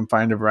tab where you can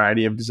find a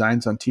variety of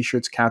designs on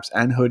t-shirts, caps,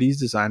 and hoodies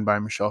designed by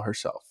Michelle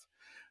herself.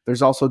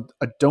 There's also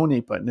a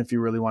donate button if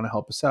you really want to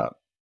help us out.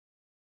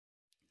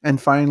 And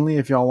finally,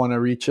 if y'all want to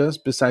reach us,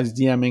 besides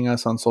DMing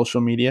us on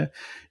social media,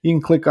 you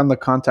can click on the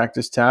Contact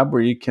Us tab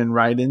where you can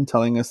write in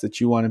telling us that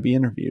you want to be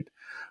interviewed.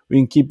 We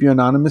can keep you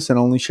anonymous and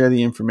only share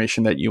the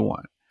information that you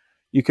want.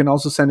 You can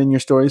also send in your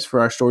stories for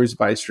our Stories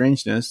by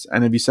Strangeness,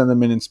 and if you send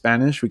them in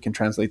Spanish, we can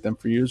translate them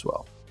for you as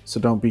well. So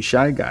don't be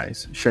shy,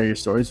 guys. Share your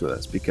stories with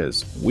us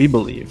because we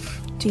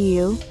believe. Do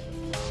you?